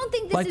 you don't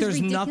think this is there's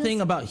ridiculous?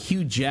 nothing about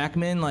Hugh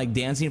Jackman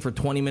dancing for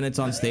 20 minutes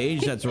on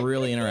stage that's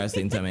really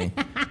interesting to me.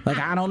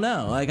 I don't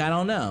know.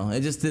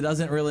 It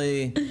doesn't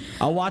really.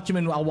 I'll watch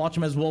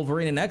him as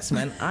Wolverine and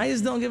X-Men. I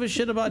just don't give a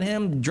shit about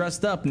him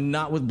dressed up,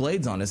 not with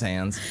blades on his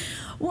hands.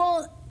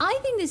 Well, I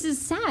think this is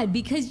sad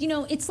because,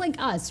 it's like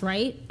us,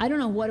 right? I don't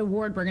know what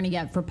award we're going to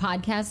get for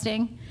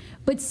podcasting,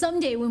 but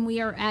someday when we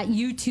are at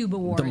YouTube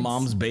Awards. The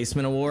Mom's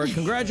Basement Award.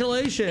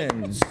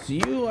 Congratulations.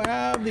 You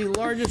have the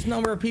largest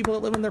number of people that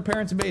live in their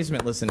parents'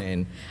 basement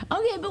listening.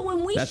 Okay, but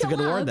when we That's show a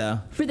good award, up though.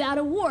 for that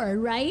award,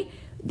 right?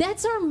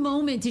 That's our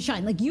moment to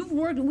shine.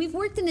 We've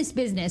worked in this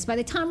business. By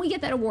the time we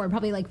get that award,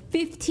 probably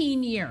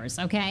 15 years,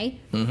 okay?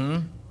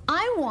 Mm-hmm.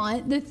 I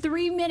want the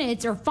 3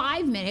 minutes or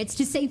 5 minutes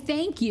to say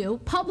thank you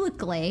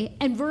publicly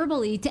and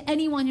verbally to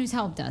anyone who's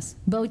helped us.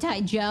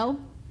 Bowtie Joe.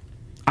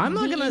 I'm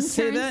not going to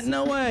say that.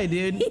 No way,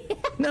 dude.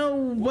 No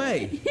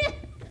way.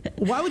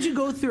 Why would you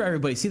go through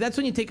everybody? See, that's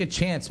when you take a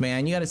chance,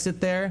 man. You got to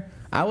sit there.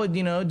 I would,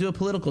 do a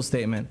political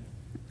statement.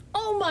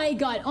 Oh my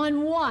God!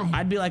 On what?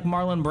 I'd be like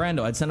Marlon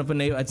Brando. I'd send up a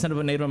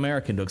Native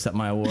American to accept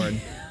my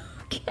award.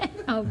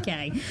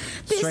 Okay.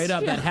 Straight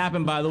up, that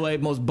happened, by the way.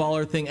 Most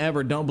baller thing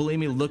ever. Don't believe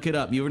me? Look it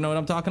up. You ever know what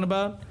I'm talking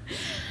about?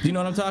 Do you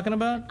know what I'm talking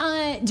about?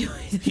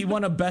 He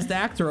won a Best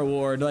Actor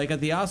award at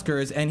the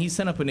Oscars, and he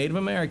sent up a Native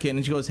American,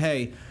 and she goes,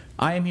 "Hey,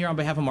 I am here on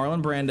behalf of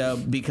Marlon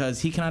Brando because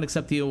he cannot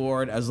accept the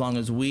award as long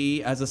as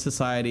we, as a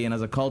society and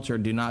as a culture,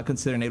 do not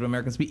consider Native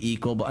Americans to be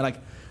equal. But like,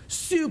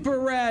 super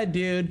rad,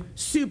 dude.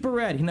 Super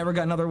rad. He never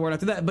got another award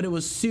after that, but it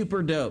was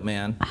super dope,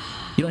 man.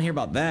 You don't hear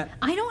about that?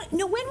 I don't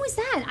know. When was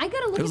that? I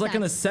gotta look at that. It was like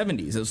in the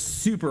 70s. It was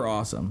super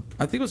awesome.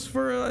 I think it was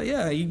for,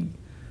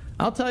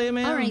 I'll tell you,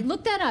 man. All right,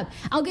 look that up.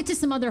 I'll get to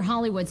some other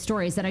Hollywood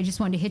stories that I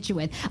just wanted to hit you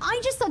with. I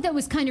just thought that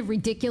was kind of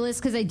ridiculous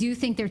because I do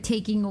think they're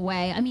taking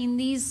away. I mean,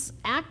 these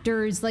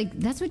actors, like,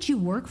 that's what you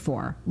work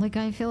for. Like,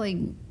 I feel like,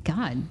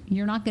 God,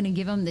 you're not going to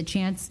give them the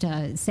chance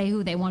to say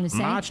who they want to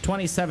say. March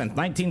 27th,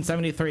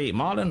 1973.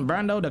 Marlon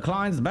Brando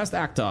declines Best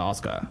Actor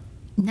Oscar.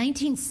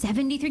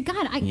 1973?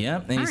 God,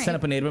 Yep, and he set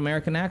up a Native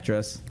American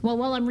actress. Well,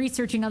 while I'm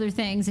researching other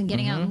things and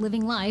getting out and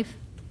living life,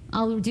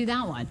 I'll do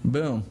that one.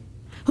 Boom.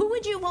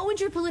 What would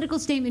your political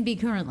statement be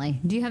currently?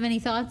 Do you have any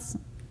thoughts?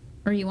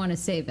 Or you want to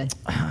save it?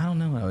 I don't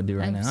know what I would do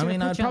right now. I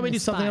mean, I'd probably do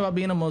something about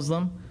being a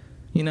Muslim.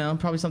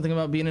 Probably something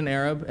about being an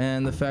Arab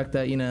and the fact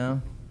that,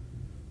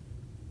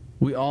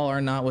 we all are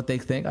not what they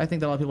think. I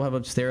think that a lot of people have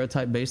a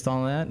stereotype based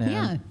on that.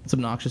 And it's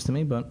obnoxious to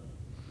me, but,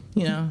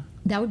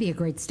 That would be a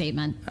great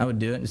statement. I would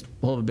do it. Just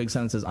hold a big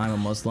sign that says, I'm a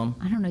Muslim.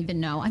 I don't even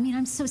know. I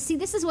mean,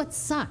 this is what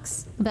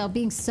sucks about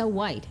being so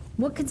white.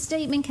 What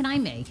statement can I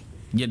make?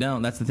 You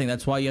don't. That's the thing.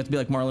 That's why you have to be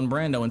like Marlon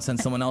Brando and send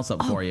someone else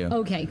up for you.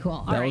 Okay,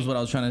 cool. That was what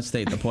I was trying to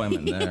state. The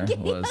point there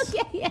was.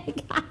 Okay, I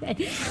got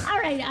it. All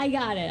right, I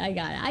got it.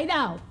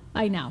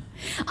 I know.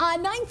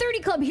 930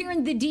 Club here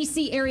in the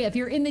D.C. area. If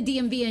you're in the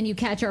DMV and you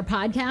catch our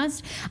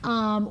podcast,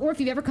 or if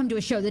you've ever come to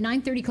a show, the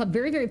 930 Club,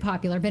 very, very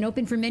popular, been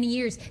open for many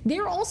years.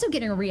 They're also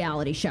getting a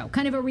reality show,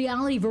 kind of a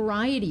reality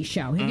variety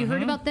show. Have you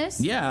heard about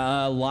this?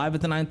 Yeah, live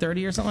at the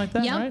 930 or something like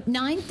that, yep. Right?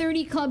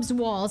 930 Club's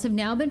walls have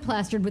now been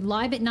plastered with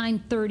Live at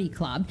 930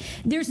 Club.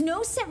 There's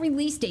no set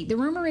release date. The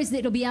rumor is that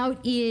it'll be out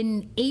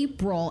in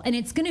April, and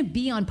it's going to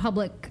be on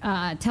public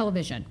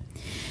television.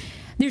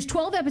 There's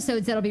 12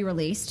 episodes that'll be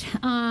released.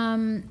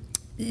 And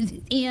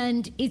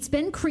it's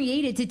been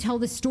created to tell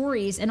the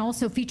stories and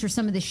also feature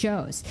some of the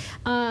shows.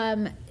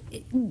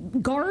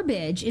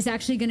 Garbage is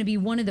actually going to be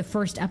one of the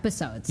first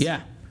episodes.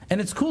 Yeah.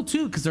 And it's cool,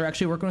 too, because they're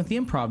actually working with the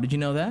Improv. Did you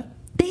know that?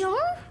 They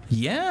are?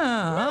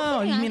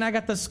 Yeah. You mean I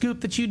got the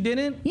scoop that you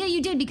didn't? Yeah,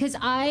 you did, because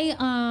I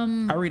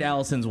read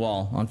Allison's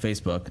wall on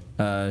Facebook.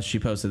 She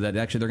posted that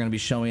actually they're going to be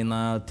showing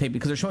tape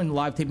because they're showing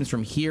live tapings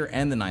from here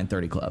and the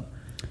 930 Club.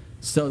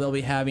 So they'll be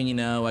having,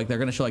 they're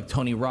going to show like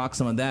Tony Rock,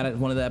 some of that at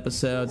one of the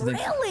episodes.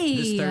 Really?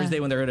 This Thursday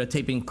when they're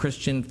taping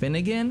Christian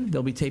Finnegan,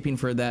 they'll be taping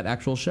for that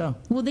actual show.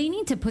 Well, they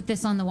need to put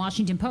this on the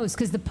Washington Post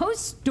because the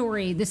Post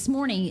story this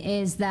morning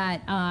is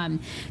that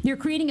they're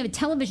creating a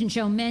television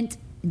show meant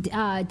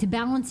to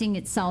balancing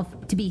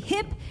itself to be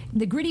hip,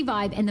 the gritty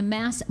vibe, and the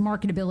mass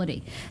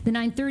marketability. The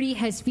 930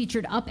 has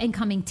featured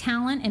up-and-coming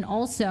talent and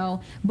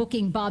also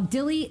booking Bob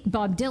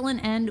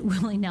Dylan, and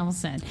Willie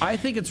Nelson. I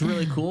think it's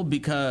really cool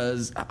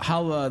because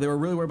how they were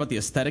really worried about the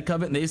aesthetic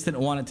of it, and they just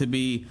didn't want it to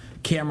be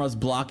cameras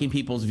blocking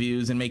people's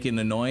views and making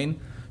it annoying.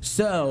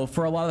 So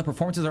for a lot of the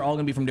performances, they're all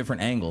going to be from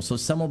different angles. So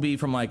some will be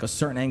from like a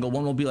certain angle.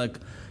 One will be like,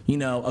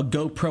 a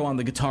GoPro on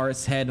the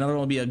guitarist's head. Another one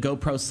will be a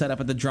GoPro set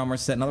up at the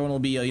drummer's set. Another one will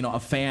be a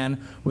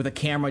fan with a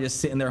camera just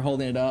sitting there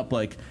holding it up.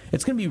 Like,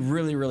 it's going to be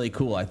really, really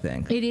cool, I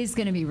think. It is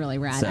going to be really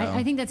rad. So.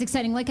 I think that's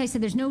exciting. Like I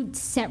said, there's no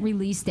set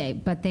release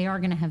date, but they are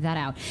going to have that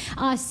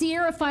out.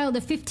 Sierra filed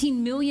a $15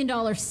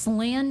 million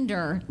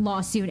slander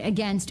lawsuit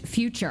against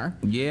Future.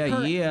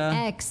 Her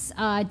ex,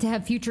 to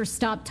have Future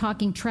stop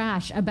talking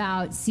trash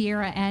about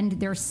Sierra and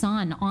their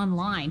son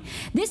online.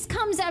 This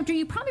comes after,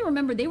 you probably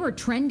remember, they were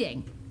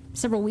trending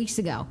several weeks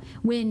ago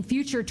when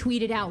Future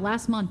tweeted out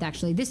last month,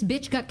 actually, this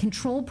bitch got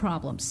control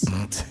problems.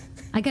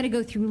 I got to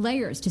go through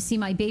layers to see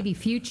my baby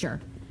Future.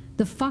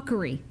 The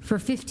fuckery for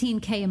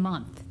 $15K a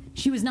month.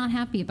 She was not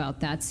happy about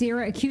that.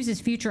 Sierra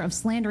accuses Future of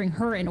slandering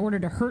her in order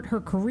to hurt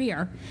her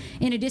career.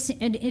 In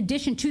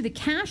addition to the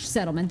cash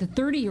settlement, the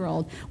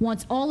 30-year-old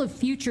wants all of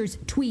Future's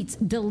tweets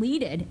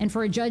deleted and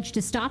for a judge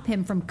to stop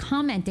him from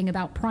commenting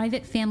about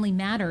private family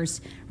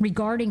matters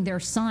regarding their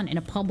son in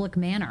a public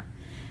manner.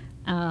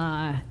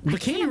 But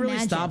can you really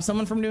stop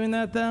someone from doing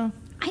that, though?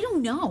 I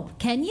don't know.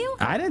 Can you?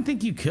 I didn't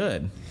think you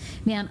could.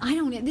 Man, I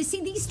don't know.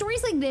 See, these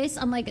stories like this,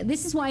 I'm like,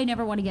 this is why I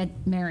never want to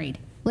get married.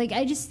 Like,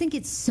 I just think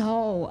it's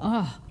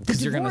so,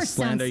 because you're going to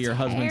slander your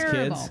husband's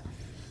kids?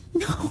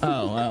 No.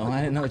 Oh,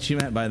 I didn't know what you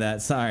meant by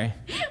that. Sorry.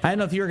 I didn't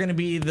know if you were going to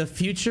be the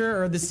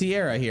Future or the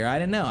Sierra here. I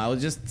didn't know. I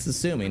was just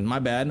assuming. My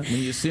bad. When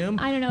you assume,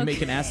 I don't know. You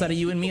make an ass out of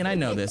you and me, and I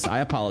know this. I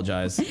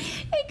apologize. It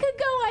could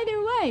go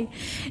either way.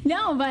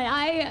 No,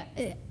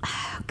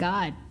 but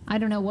God, I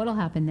don't know what'll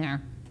happen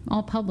there.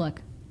 All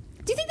public.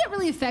 Do you think that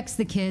really affects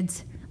the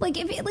kids? Like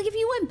if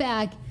you went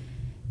back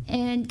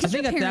and I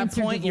think at that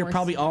point you're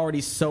probably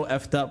already so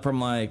effed up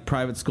from like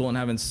private school and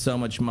having so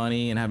much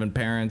money and having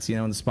parents,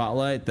 in the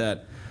spotlight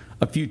that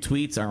a few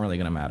tweets aren't really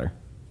going to matter.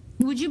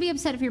 Would you be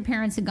upset if your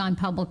parents had gone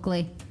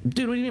publicly?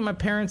 Dude, what do you mean? My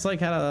parents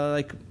had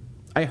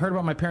I heard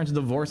about my parents'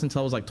 divorce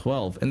until I was like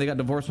 12, and they got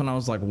divorced when I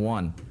was like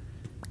 1.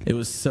 It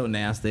was so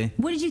nasty.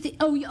 What did you think?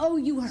 Oh,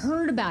 you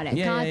heard about it.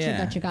 Yeah,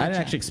 Gotcha. I didn't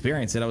actually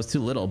experience it. I was too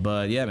little,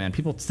 but yeah, man,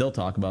 people still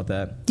talk about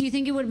that. Do you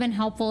think it would have been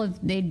helpful if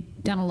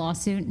they'd done a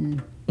lawsuit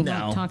and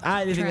No, talked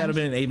I think that would have trash?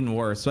 been even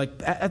worse. Like,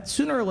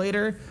 sooner or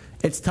later,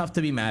 it's tough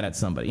to be mad at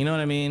somebody. You know what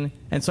I mean?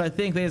 And so I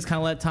think they just kind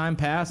of let time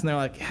pass, and they're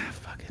like, yeah,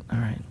 fuck it. All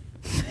right.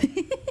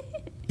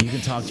 You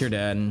can talk to your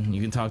dad, and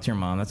you can talk to your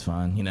mom. That's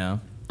fine, you know?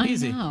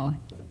 Easy. I know.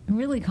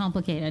 Really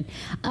complicated.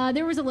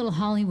 There was a little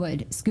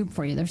Hollywood scoop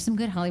for you. There's some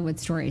good Hollywood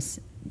stories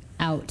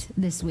out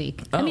this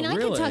week. Oh, I really?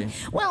 could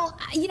talk. Well,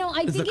 you know,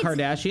 I Is think the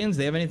Kardashians,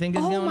 they have anything good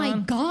going on? Oh my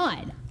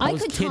God! I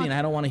was could kidding. talk.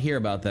 I don't want to hear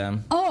about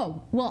them.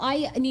 Oh, well,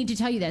 I need to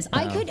tell you this.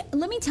 Oh.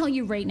 Let me tell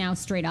you right now,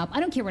 straight up.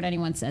 I don't care what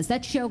anyone says.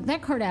 That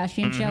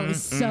Kardashian show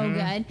is so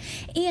good.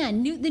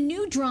 And the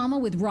new drama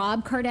with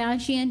Rob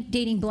Kardashian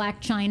dating Black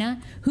China,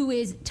 who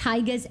is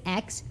Tyga's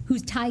ex,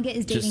 whose Tyga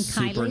is dating Just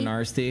super Kylie.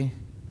 nasty.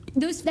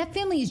 That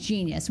family is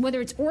genius. Whether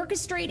it's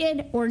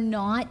orchestrated or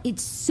not,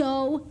 it's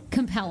so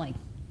compelling.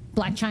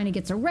 Black China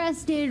gets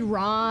arrested.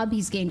 Rob,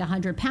 he's gained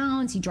 100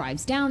 pounds. He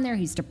drives down there.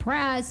 He's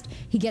depressed.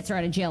 He gets her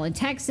out of jail in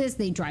Texas.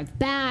 They drive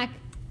back.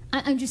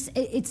 I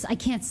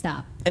can't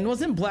stop. And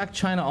wasn't Black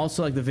China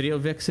also like the video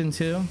vixen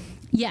too?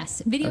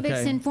 Yes, video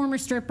vixen, former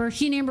stripper.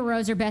 She and Amber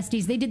Rose are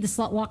besties. They did the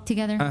slut walk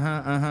together.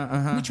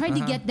 We tried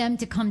to get them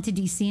to come to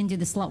DC and do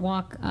the slut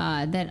walk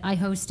that I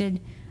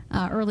hosted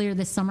earlier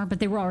this summer,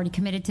 but they were already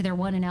committed to their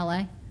one in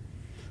LA,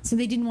 so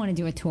they didn't want to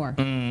do a tour.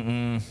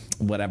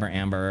 Whatever,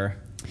 Amber.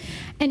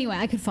 Anyway,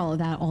 I could follow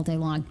that all day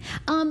long.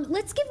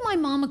 Let's give my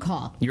mom a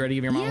call. You ready to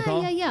give your mom a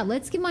call? Yeah.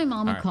 Let's give my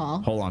mom All a right,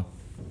 call. Hold on.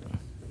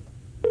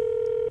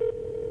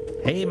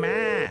 Hey,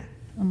 Ma.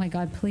 Oh my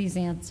God, please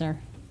answer.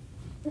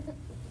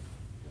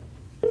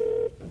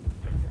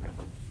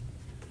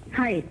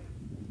 Hi.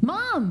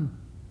 Mom,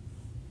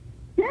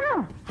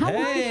 Yeah, how are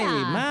Hey, ya?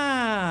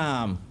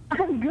 Mom.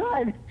 I'm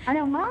good. I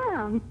know,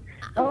 Mom.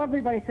 Oh,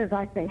 everybody says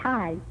I say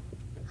hi.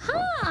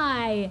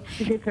 Hi.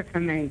 She gets it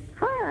from me.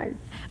 Hi.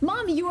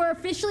 Mom, you are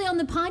officially on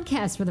the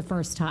podcast for the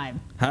first time.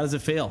 How does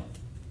it feel?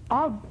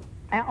 Oh,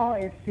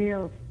 it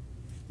feels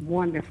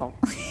wonderful.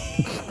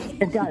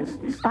 It does.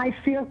 I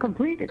feel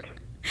completed.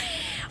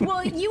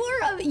 Well,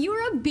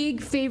 you're a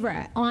big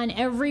favorite on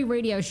every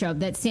radio show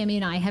that Sammy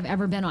and I have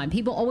ever been on.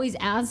 People always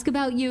ask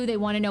about you. They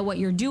want to know what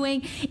you're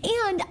doing.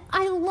 And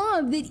I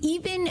love that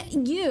even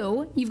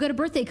you've got a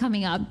birthday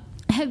coming up.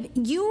 Have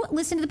you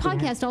listened to the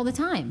podcast all the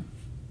time?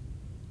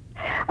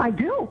 I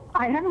do.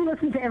 I haven't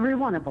listened to every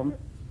one of them.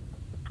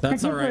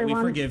 That's all right. We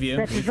Particularly forgive you.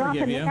 ones We That's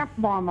dropping forgive the you.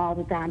 F-bomb all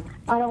the time.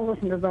 I don't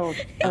listen to those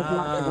as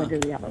much as I do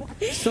the other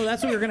ones. So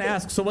that's what we're going to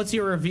ask. So what's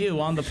your review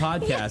on the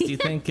podcast? Do you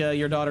think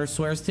your daughter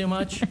swears too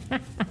much?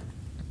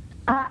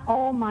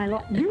 Oh, my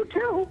Lord. You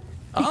too.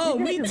 Oh,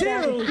 You're me just as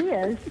bad as too. she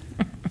is.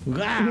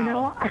 Wow. You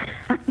know,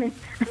 I mean,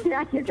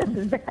 you're just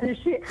as bad as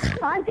she.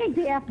 I think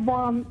the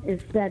F-bomb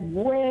is said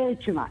way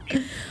too much.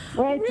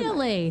 Way too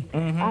Really?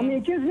 much. I mean,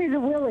 it gives me the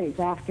willies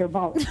after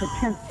about the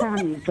 10th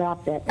time you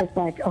dropped it. It's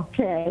like,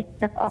 okay.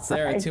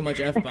 Sarah, too much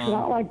F-bomb. It's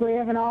not like we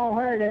haven't all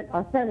heard it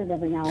or said it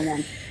every now and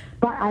then.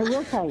 But I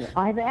will tell you,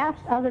 I've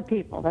asked other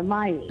people at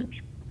my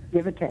age,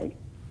 give or take,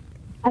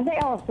 and they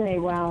all say,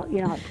 well,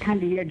 you know, it's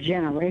kind of your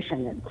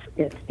generation.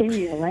 It's in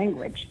your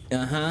language.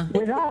 Uh-huh.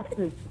 With us,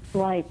 it's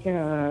like, you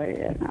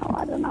know,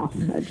 I don't know.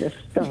 It just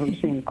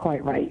doesn't seem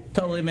quite right.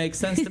 Totally makes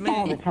sense to me.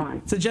 All the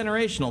time. It's a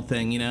generational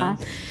thing, you know?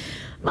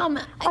 Mom,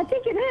 I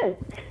think it is.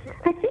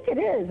 I think it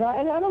is.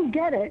 I don't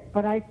get it,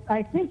 but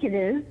I think it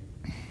is.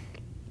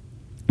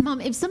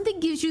 Mom, if something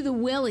gives you the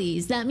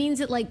willies, that means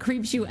it like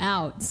creeps you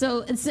out. So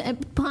it's, at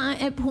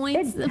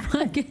points, the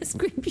podcast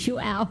creeps you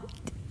out.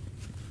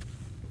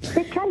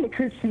 It kind of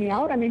creeps me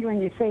out. I mean,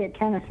 when you say it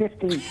 10 or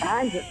 15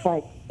 times, it's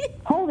like,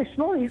 holy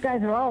smoly, you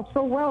guys are all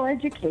so well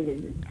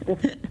educated.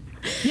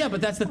 Yeah, but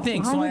that's the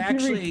thing. How So I would you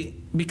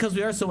actually, because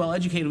we are so well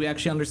educated, we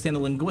actually understand the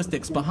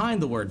linguistics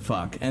behind the word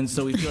fuck. And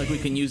so we feel like we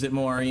can use it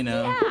more, you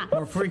know,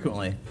 more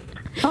frequently.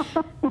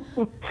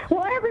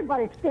 Well,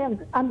 everybody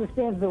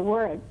understands the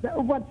word.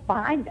 What's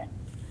behind it?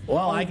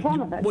 Well, In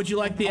front of it. would you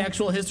like the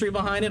actual history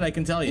behind it? I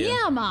can tell you.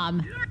 Yeah,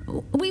 Mom.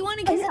 We want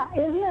to get. Yeah,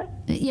 isn't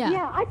it? Yeah.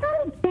 Yeah, I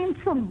thought it came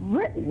from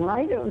Britain,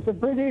 right? It was a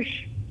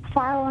British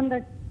file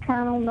under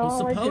carnal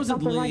knowledge or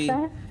something like Supposedly,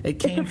 that. it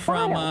came It's a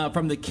file.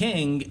 from the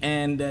king,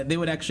 and they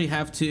would actually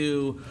have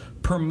to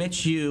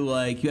permit you,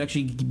 like, you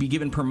actually be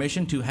given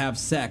permission to have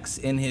sex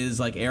in his,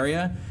 like,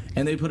 area,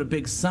 and they put a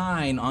big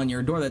sign on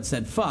your door that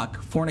said,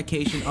 fuck,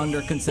 fornication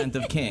under consent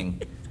of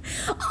king.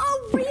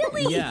 Oh,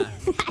 really? Yeah.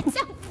 That's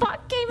how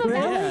fuck came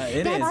about. Yeah,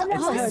 it is. That's It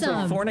says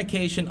awesome.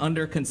 fornication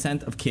under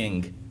consent of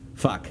king.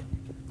 Fuck.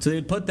 So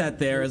they'd put that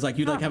there as like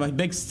you'd like have a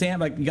big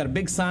stamp, like you got a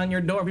big sign on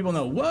your door. People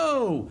know,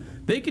 whoa,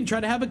 they can try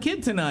to have a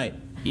kid tonight.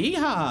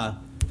 Yeehaw.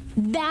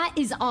 That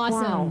is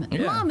awesome. Wow.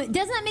 Yeah. Mom, doesn't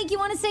that make you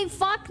want to say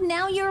fuck?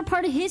 Now you're a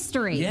part of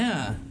history.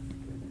 Yeah.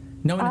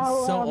 No, and it's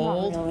so well,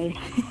 old. Not really.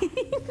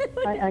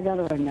 I got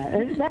to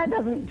admit, that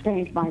doesn't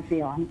change my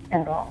feeling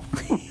at all.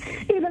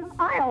 Even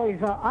I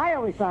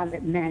always thought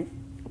it meant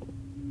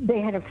they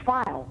had a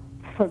file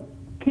for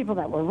people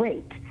that were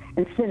raped,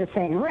 instead of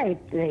saying rape,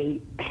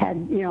 they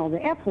had, the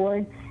F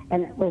word,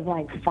 and it was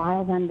like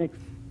filed under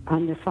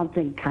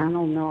something,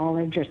 carnal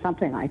knowledge or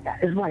something like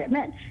that is what it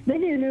meant. They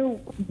didn't know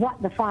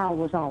what the file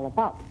was all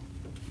about.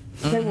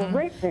 They were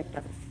rape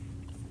victims.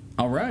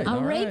 All right. A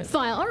rape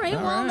file. All right.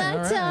 Well,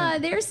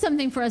 that's there's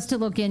something for us to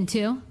look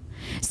into.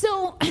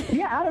 So.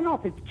 Yeah, I don't know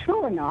if it's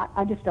true or not.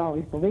 I just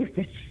always believed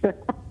it.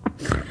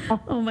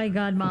 Oh my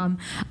God, Mom.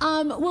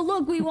 Well,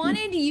 look, we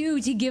wanted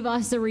you to give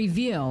us a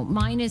review,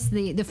 minus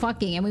the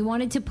fucking, and we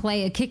wanted to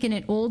play a kickin'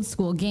 it old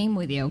school game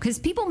with you because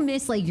people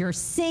miss like your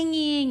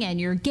singing and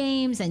your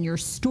games and your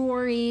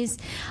stories.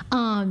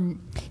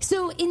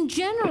 So, in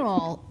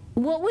general,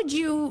 what would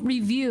you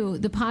review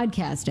the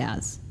podcast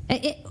as?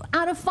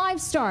 Out of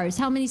 5 stars,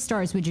 how many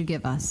stars would you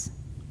give us?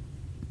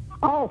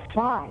 Oh,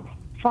 5.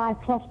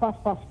 5 plus, plus,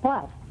 plus,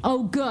 plus.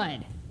 Oh,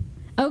 good.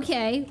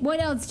 Okay,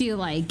 what else do you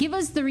like? Give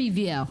us the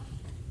review.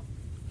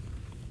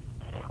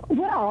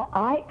 Well,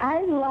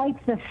 I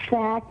like the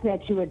fact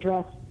that you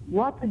address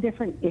lots of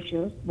different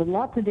issues with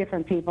lots of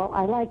different people.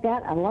 I like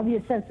that. I love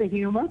your sense of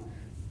humor.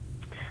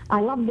 I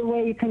love the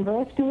way you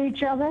converse to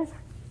each other.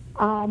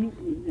 I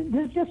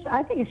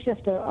think it's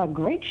just a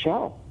great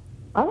show.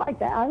 I like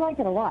that. I like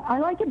it a lot. I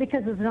like it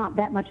because there's not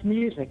that much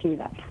music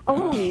either. A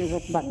little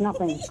music, but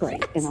nothing's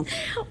great,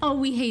 Oh,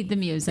 we hate the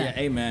music. Yeah,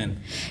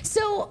 amen.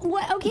 So,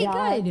 what? Okay,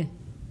 yeah. Good.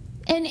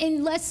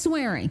 And less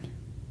swearing.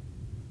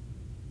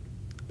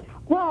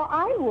 Well,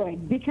 I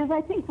would, because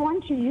I think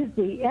once you use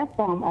the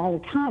F-bomb all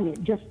the time,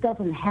 it just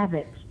doesn't have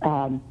its...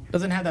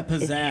 doesn't have that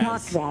pizzazz.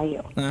 Shock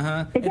value.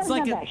 Uh-huh. It doesn't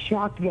have that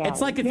shock value.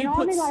 It's like if you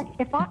put...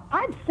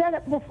 I've said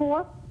it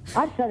before.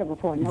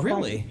 No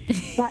really?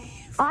 Question. But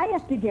I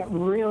have to get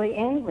really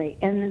angry,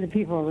 and then the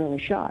people are really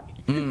shocked.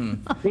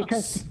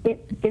 Because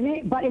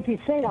but if you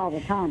say it all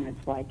the time,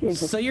 it's like...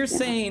 So you're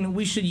saying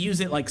we should use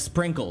it like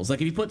sprinkles. Like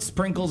if you put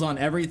sprinkles on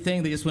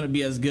everything, they just wouldn't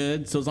be as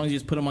good. So as long as you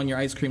just put them on your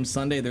ice cream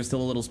sundae, they're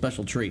still a little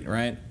special treat,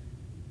 right?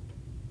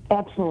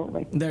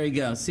 Absolutely. There you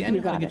go. See, I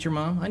knew how to get your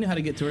mom. I knew how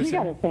to get to her. You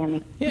got it,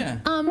 Sammy. Yeah.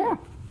 Yeah.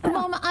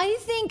 Mom, I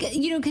think,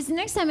 because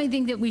next time I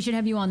think that we should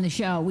have you on the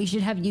show, we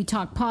should have you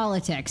talk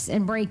politics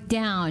and break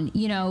down,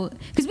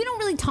 because we don't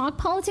really talk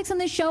politics on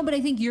this show, but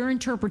I think your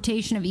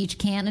interpretation of each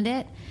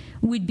candidate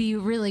would be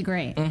really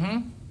great.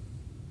 Mm-hmm.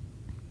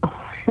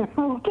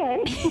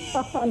 Okay.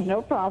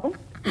 No problem.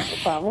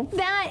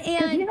 That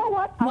and... you know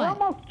what? I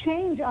almost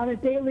change on a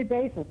daily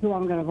basis who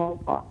I'm going to vote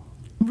for.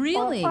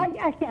 Really?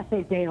 I can't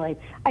say daily.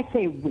 I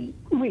say weekly.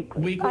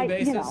 Weekly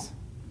basis?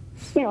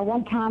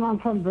 One time I'm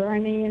from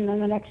Bernie, and then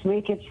the next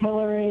week it's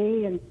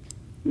Hillary, and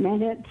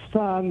then it's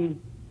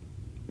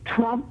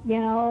Trump,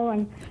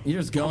 and you're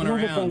just going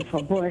another around. thing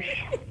for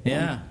Bush.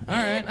 Yeah. All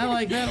right. I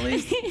like that at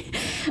least.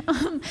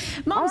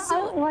 Mom,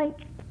 I like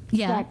the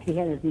fact he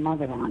had his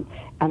mother on.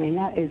 I mean,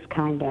 that is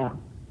kind of.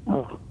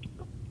 Oh.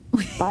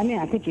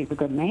 I think he's a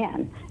good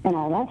man and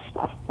all that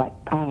stuff, but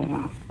I don't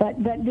know.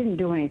 But that didn't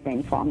do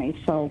anything for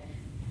me, so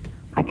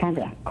I kind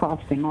of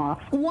crossed him off.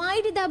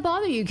 Why did that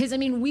bother you? Because,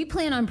 we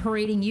plan on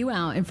parading you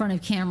out in front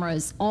of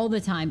cameras all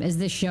the time as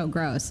this show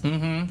grows.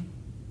 Mm-hmm.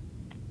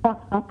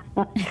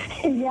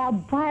 Yeah,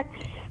 but,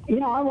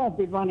 I won't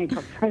be running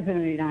for president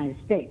of the United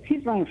States.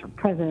 He's running for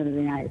president of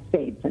the United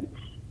States. And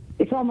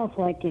it's almost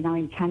like, you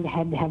kind of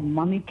had to have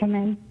Mommy come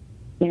in.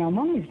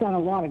 Mommy's done a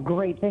lot of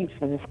great things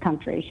for this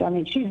country.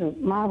 So, she's a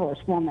marvelous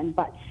woman,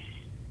 but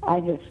I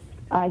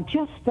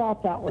just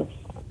thought that was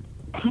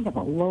kind of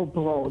a low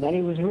blow, that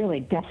he was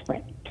really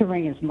desperate to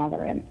bring his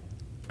mother in.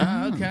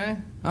 Okay.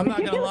 I'm not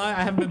going to lie.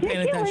 I haven't been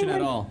paying attention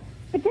at all.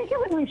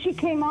 Particularly when she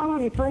came on when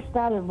he first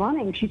started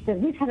running, she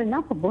said, we've had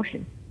enough of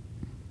Bushes.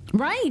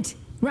 Right.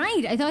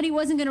 I thought he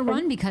wasn't going to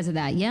run because of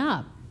that,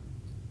 yeah.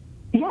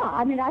 Yeah,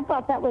 I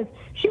thought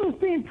she was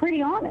being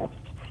pretty honest.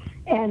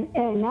 And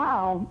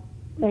now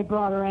they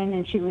brought her in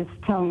and she was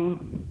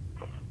telling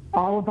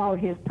all about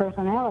his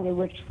personality,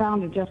 which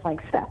sounded just like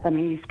Seth.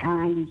 He's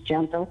kind, he's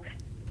gentle.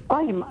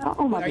 Are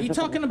you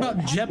talking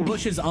about Jeb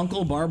Bush's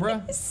uncle,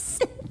 Barbara?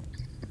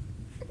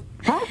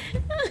 Huh?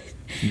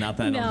 Not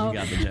that no. You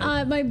got the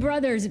joke. My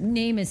brother's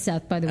name is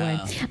Seth, by the way.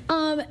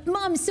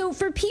 Mom, so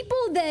for people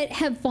that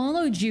have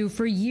followed you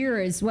for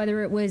years,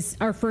 whether it was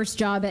our first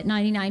job at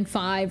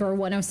 99.5 or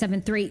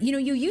 107.3, you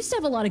used to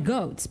have a lot of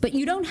goats, but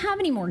you don't have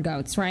any more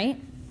goats, right?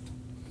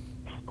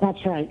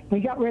 That's right. We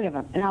got rid of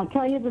them. And I'll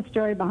tell you the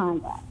story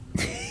behiund that.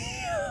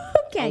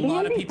 Okay. A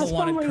lot of people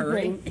wanted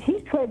curry.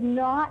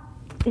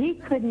 He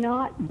could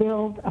not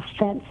build a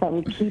fence that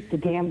would keep the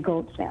damn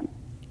goats in.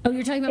 Oh,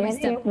 you're talking about my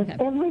step. It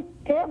was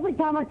every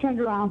time I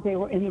turned around, they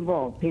were in the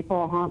road. People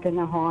were honking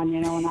their horn,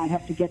 and I'd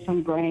have to get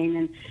some grain,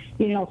 and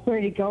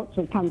 30 goats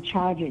would come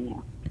charging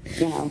you,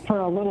 for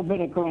a little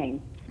bit of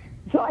grain.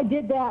 So I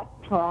did that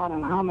for I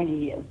don't know how many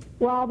years.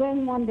 Well,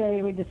 then one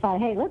day we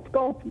decided, hey, let's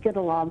go get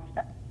a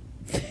lobster.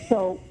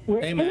 So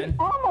we're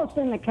almost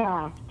in the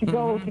car to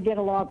go to get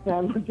a lobster.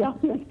 And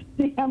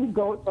the damn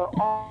goats are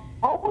all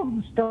of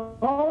them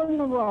still in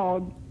the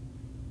road.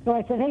 So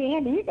I said, hey,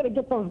 Andy, you got to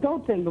get those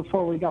goats in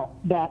before we go.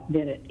 That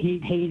did it. He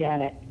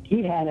had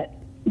it.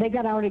 They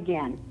got out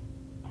again.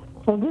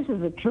 So this is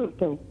the truth,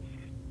 too.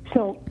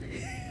 So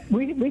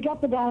we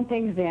got the darn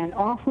things in.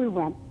 Off we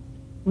went.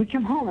 We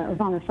come home. It was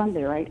on a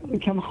Sunday, right? We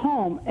come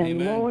home, and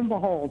Amen. lo and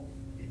behold,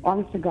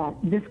 honest to God,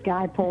 this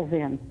guy pulls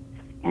in,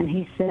 and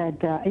he said,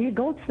 "Are your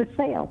goats for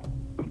sale?"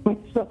 I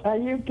said, "Are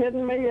you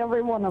kidding me?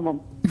 Every one of them.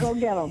 Go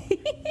get them."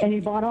 And he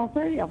bought all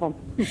 30 of them.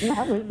 And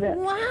that was it.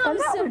 Wow, And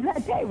that so- was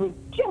that day. We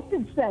just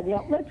had said,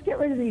 let's get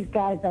rid of these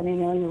guys. I mean,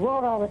 you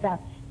wrote all this out.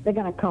 They're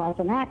going to cause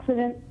an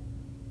accident.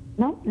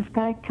 No, this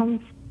guy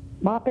comes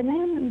bopping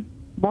in and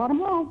bought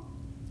them all.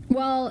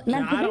 Well,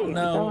 Meant to I be, don't I'm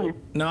know. telling you.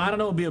 No, I don't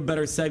know what would be a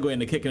better segue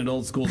into kicking it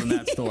old school than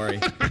that story.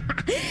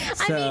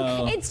 I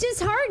mean, it's just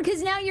hard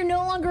because now you're no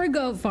longer a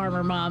goat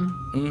farmer, Mom.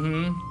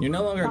 You're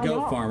no longer a I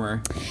goat know.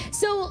 farmer.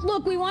 So,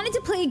 look, we wanted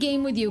to play a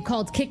game with you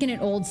called Kickin' It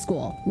Old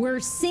School,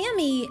 where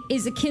Sammy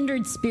is a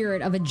kindred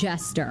spirit of a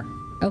jester,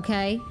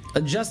 okay?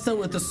 A jester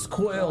with a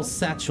squirrel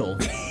satchel.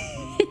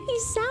 He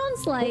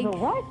sounds like... The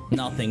what?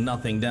 Nothing.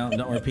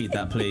 Don't repeat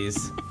that,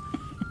 please.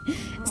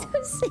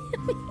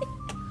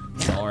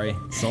 Sorry.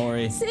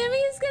 Sammy's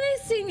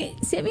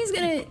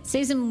gonna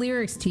say some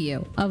lyrics to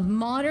you of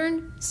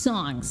modern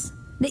songs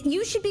that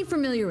you should be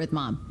familiar with,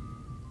 Mom.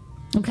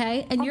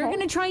 Okay? And you're Okay.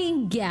 gonna try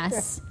and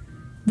guess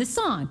the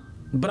song.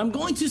 But I'm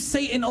going to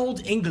say in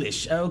Old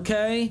English,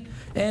 okay?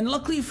 And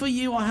luckily for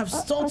you, I have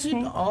started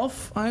okay.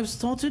 off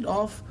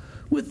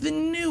with the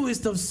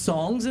newest of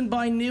songs, and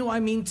by new I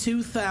mean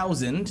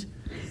 2000.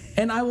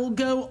 And I will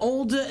go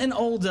older and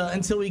older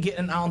until we get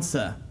an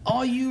answer.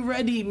 Are you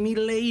ready, me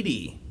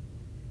lady?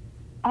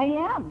 I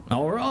am.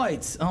 All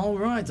right.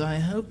 I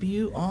hope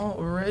you are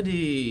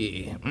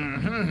ready.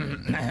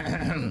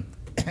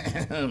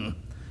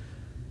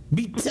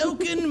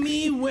 Betoken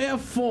me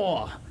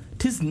wherefore,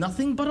 'tis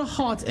nothing but a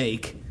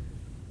heartache.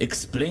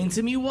 Explain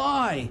to me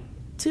why,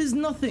 'tis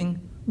nothing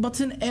but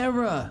an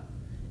error.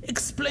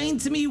 Explain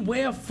to me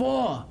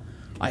wherefore,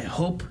 I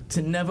hope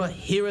to never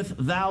heareth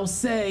thou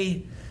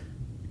say,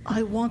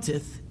 I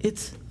wanteth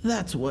it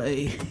that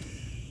way.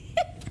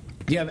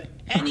 Do you have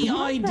any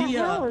What the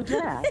hell idea? is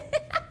that?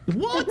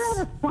 What? Is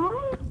that a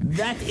song?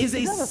 That is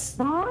Is that a a...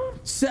 song?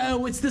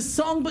 So it's the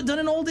song but done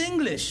in Old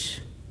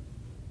English.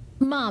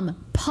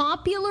 Mom,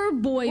 popular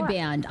boy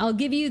band. I'll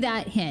give you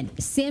that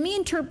hint. Sammy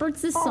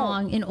interprets the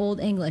song in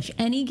Old English.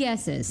 Any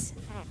guesses?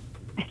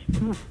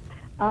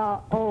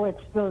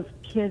 It's those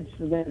kids.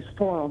 There's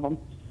 4 of them.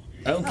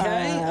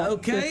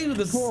 Okay.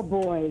 There's 4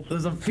 boys.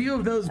 There's a few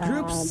of those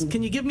groups.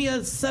 Can you give me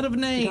a set of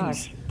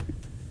names?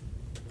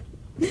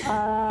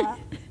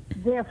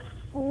 They're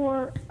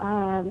 4.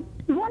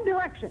 One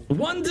Direction.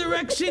 One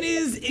Direction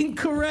is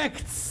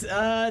incorrect. It's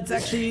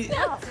actually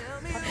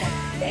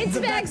It's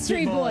The Backstreet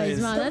Backstreet Boys,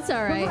 Boys. Mom. That's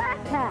all right.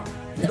 Rat Pack.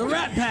 the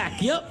Rat Pack.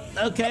 Yep.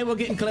 Okay, we're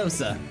getting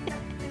closer.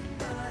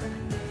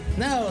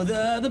 No,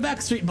 the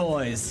Backstreet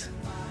Boys.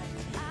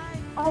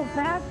 Oh,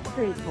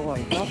 Backstreet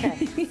Boys.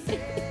 Okay.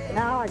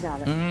 Now I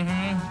got it.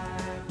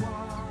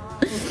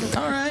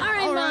 All right,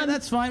 Mom.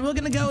 that's fine. We're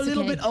gonna go a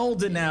little okay. bit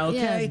older now,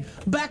 okay?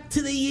 Yeah. Back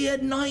to the year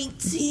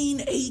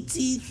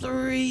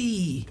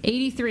 1983.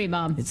 83,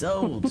 Mom. It's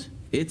old.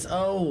 It's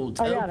old.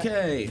 I got it.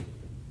 Okay.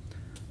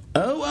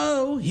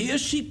 Oh, here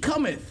she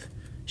cometh.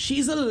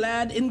 She's a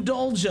lad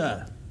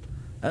indulger.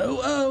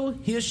 Oh,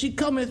 here she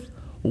cometh.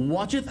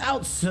 Watcheth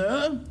out,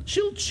 sir.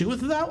 She'll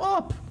cheweth thou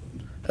up.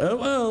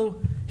 Oh,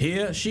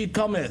 here she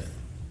cometh.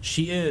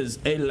 She is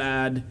a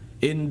lad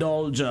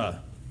indulger.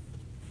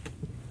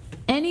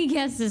 Any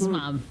guesses,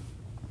 Mom?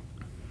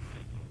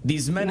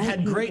 These men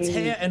had great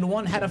hair and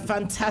one had a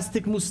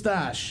fantastic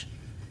mustache.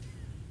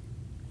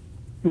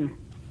 Yeah,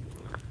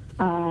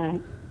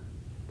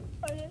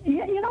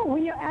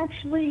 when you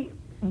actually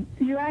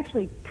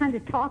kind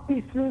of talk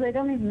these through, they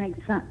don't even make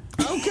sense.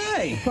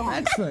 Okay,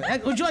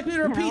 excellent. Would you like me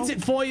to repeat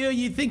it for you?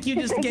 You think you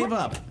just gave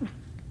up?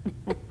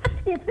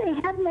 If they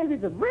had maybe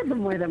the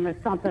rhythm with them or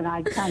something,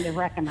 I'd kind of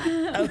recognize.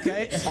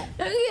 Okay.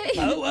 Okay.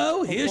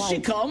 Oh, here she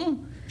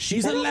come.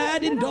 She's a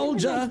lad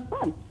indulger.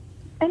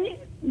 And you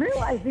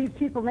realize these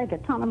people make a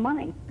ton of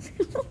money.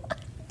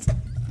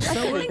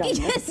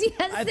 Yes,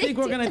 I they think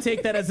we're do. going to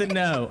take that as a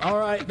no. All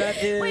right, that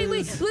is... Wait.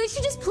 We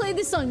should just play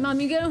the song. Mom,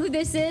 you know who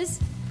this is?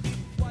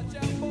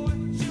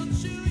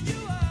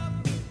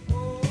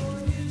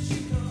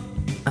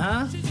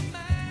 Huh?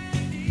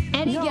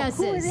 Any No, who it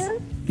guesses?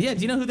 is? Yeah,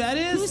 do you know who that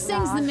Who is?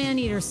 sings the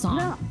Man-Eater song?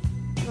 No.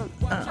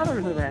 I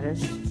don't know who that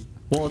is.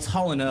 Well, it's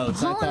Hall &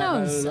 Oates. Hall &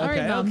 Oates. All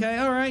right, Mom. Okay,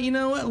 all right. You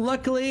know what?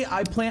 Luckily,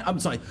 I planned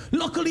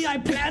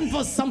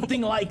for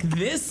something like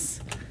this.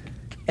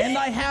 And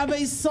I have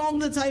a song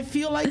that I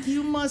feel like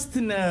you must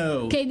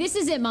know. Okay, this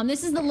is it, Mom.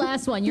 This is the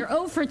last one. You're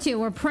 0 for 2.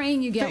 We're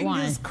praying you get one.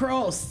 Fingers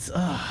crossed.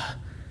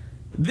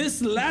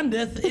 This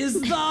landeth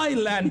is thy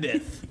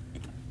landeth,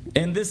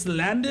 and this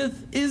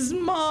landeth is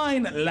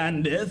mine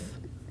landeth,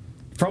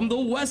 from the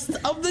west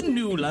of the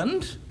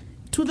Newland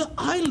to the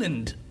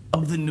island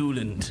of the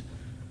Newland,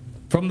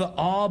 from the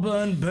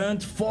Auburn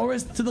burnt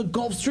forest to the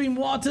Gulf Stream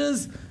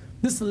waters.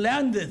 This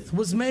landeth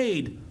was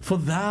made for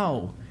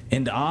thou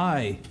and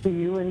I.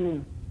 You and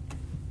me.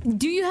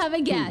 Do you have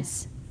a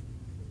guess?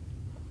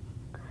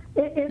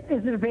 Is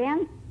it a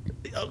band?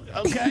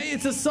 Okay,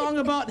 it's a song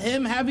about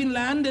him having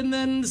land and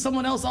then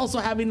someone else also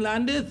having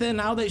landeth and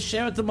how they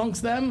share it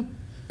amongst them.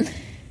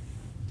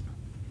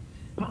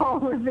 Oh,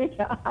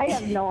 Rebecca, I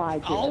have no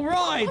idea. All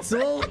right,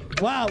 so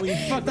wow, we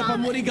fucked up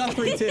on Woody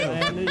Guthrie too.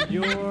 Land is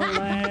your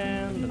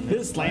land.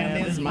 This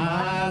land is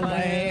my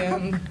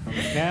land.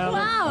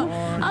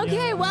 Wow.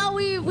 Okay, well,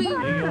 we New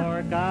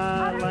York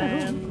I don't know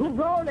Island. who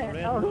wrote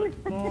it. Oh, who-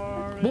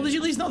 Well, did you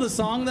at least know the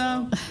song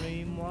though?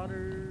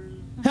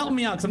 Help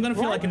me out, because I'm gonna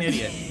feel like an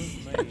idiot.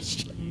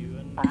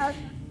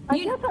 I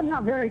guess I'm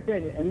not very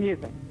good at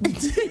music.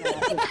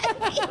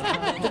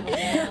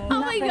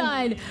 Oh my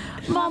God,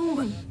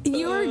 Mom,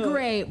 you're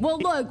great. Well,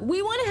 look,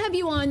 we want to have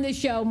you on the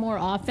show more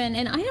often,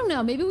 and I don't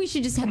know, maybe we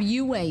should just have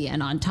you weigh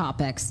in on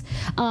topics.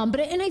 But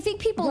I think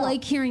people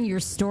like hearing your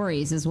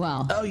stories as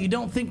well. Oh, you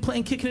don't think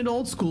playing Kickin' It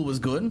Old School was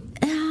good?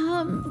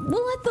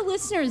 We'll let the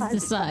listeners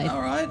decide.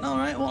 All right.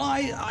 Well,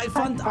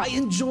 I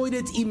enjoyed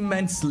it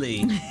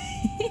immensely.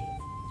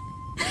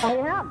 I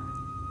am.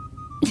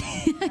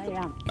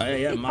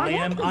 I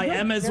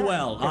am as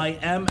well. I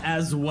am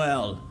as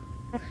well.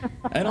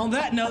 And on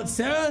that note,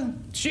 Sarah,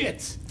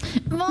 shit.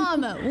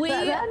 Mom,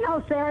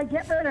 No, Sarah,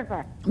 get rid of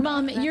her.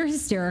 Mom, you're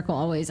hysterical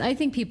always. I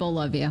think people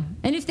love you,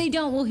 and if they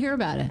don't, we'll hear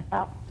about it.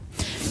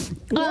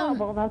 Yeah,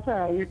 well, that's all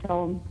right. You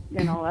tell them,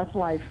 that's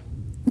life.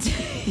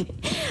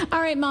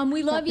 All right, Mom,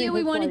 we love you. We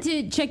That's wanted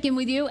to check in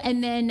with you,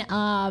 and then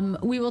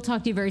we will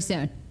talk to you very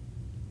soon.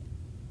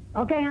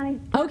 Okay, honey.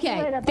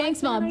 Okay,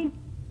 thanks, Mom. Sammy.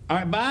 All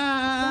right,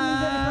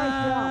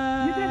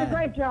 bye. You did a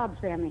great job,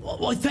 Sammy.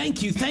 Well,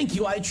 thank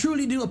you. I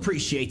truly do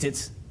appreciate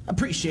it.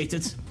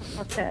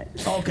 Okay.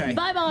 Okay.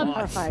 Bye, Mom.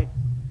 All right.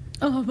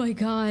 Oh my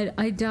God,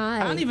 I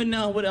died. I don't even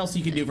know what else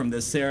you can do from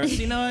this, Sarah. So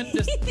you know what?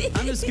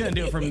 I'm just gonna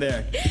do it from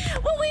there.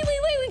 Well, wait.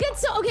 We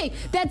got okay.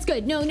 That's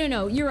good.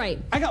 No. You're right.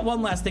 I got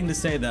one last thing to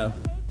say though.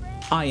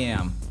 I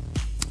am.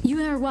 You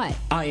are what?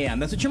 I am.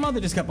 That's what your mother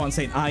just kept on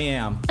saying. I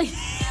am.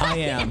 I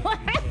am.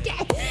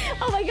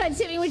 Oh my God,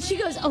 Sammy, when she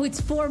goes, oh,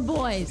 it's 4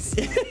 boys.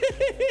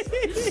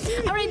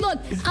 All right, look,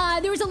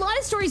 there was a lot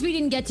of stories we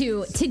didn't get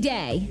to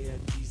today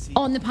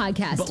on the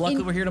podcast. But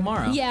luckily we're here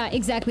tomorrow. Yeah,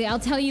 exactly. I'll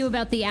tell you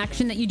about the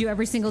action that you do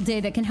every single day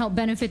that can help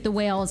benefit the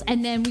whales.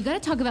 And then we got to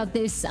talk about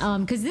this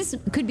because this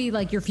could be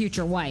like your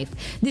future wife.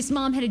 This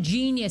mom had a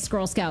genius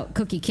Girl Scout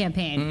cookie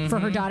campaign for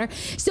her daughter.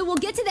 So we'll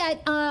get to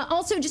that.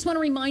 Also, just want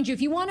to remind you,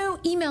 if you want to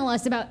email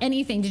us about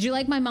anything, did you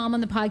like my mom on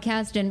the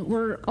podcast? And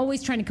we're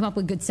always trying to come up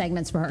with good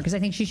segments for her because I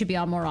think she should be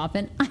on more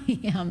often. I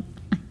am.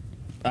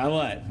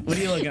 What? What are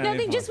you looking at?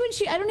 Nothing, just when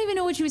I don't even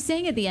know what she was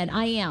saying at the end.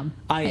 I am.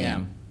 I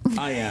am.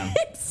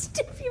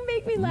 You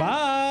make me laugh.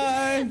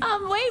 Bye. Wait,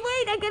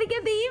 I gotta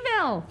get the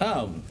email.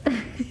 Oh.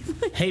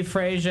 Hey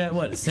Frase,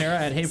 what? Sarah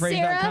at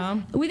heyfrase.com?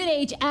 Sarah, with an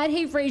H, at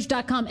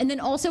heyfrase.com. And then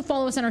also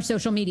follow us on our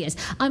social medias.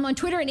 I'm on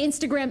Twitter and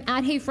Instagram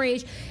at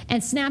heyfrase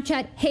and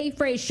Snapchat, Hey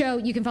Frase Show.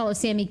 You can follow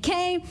Samy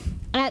K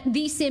at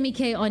the Samy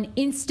K on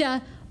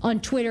Insta, on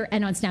Twitter,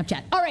 and on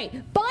Snapchat. All right.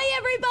 Bye,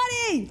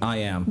 everybody. I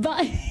am.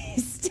 Bye.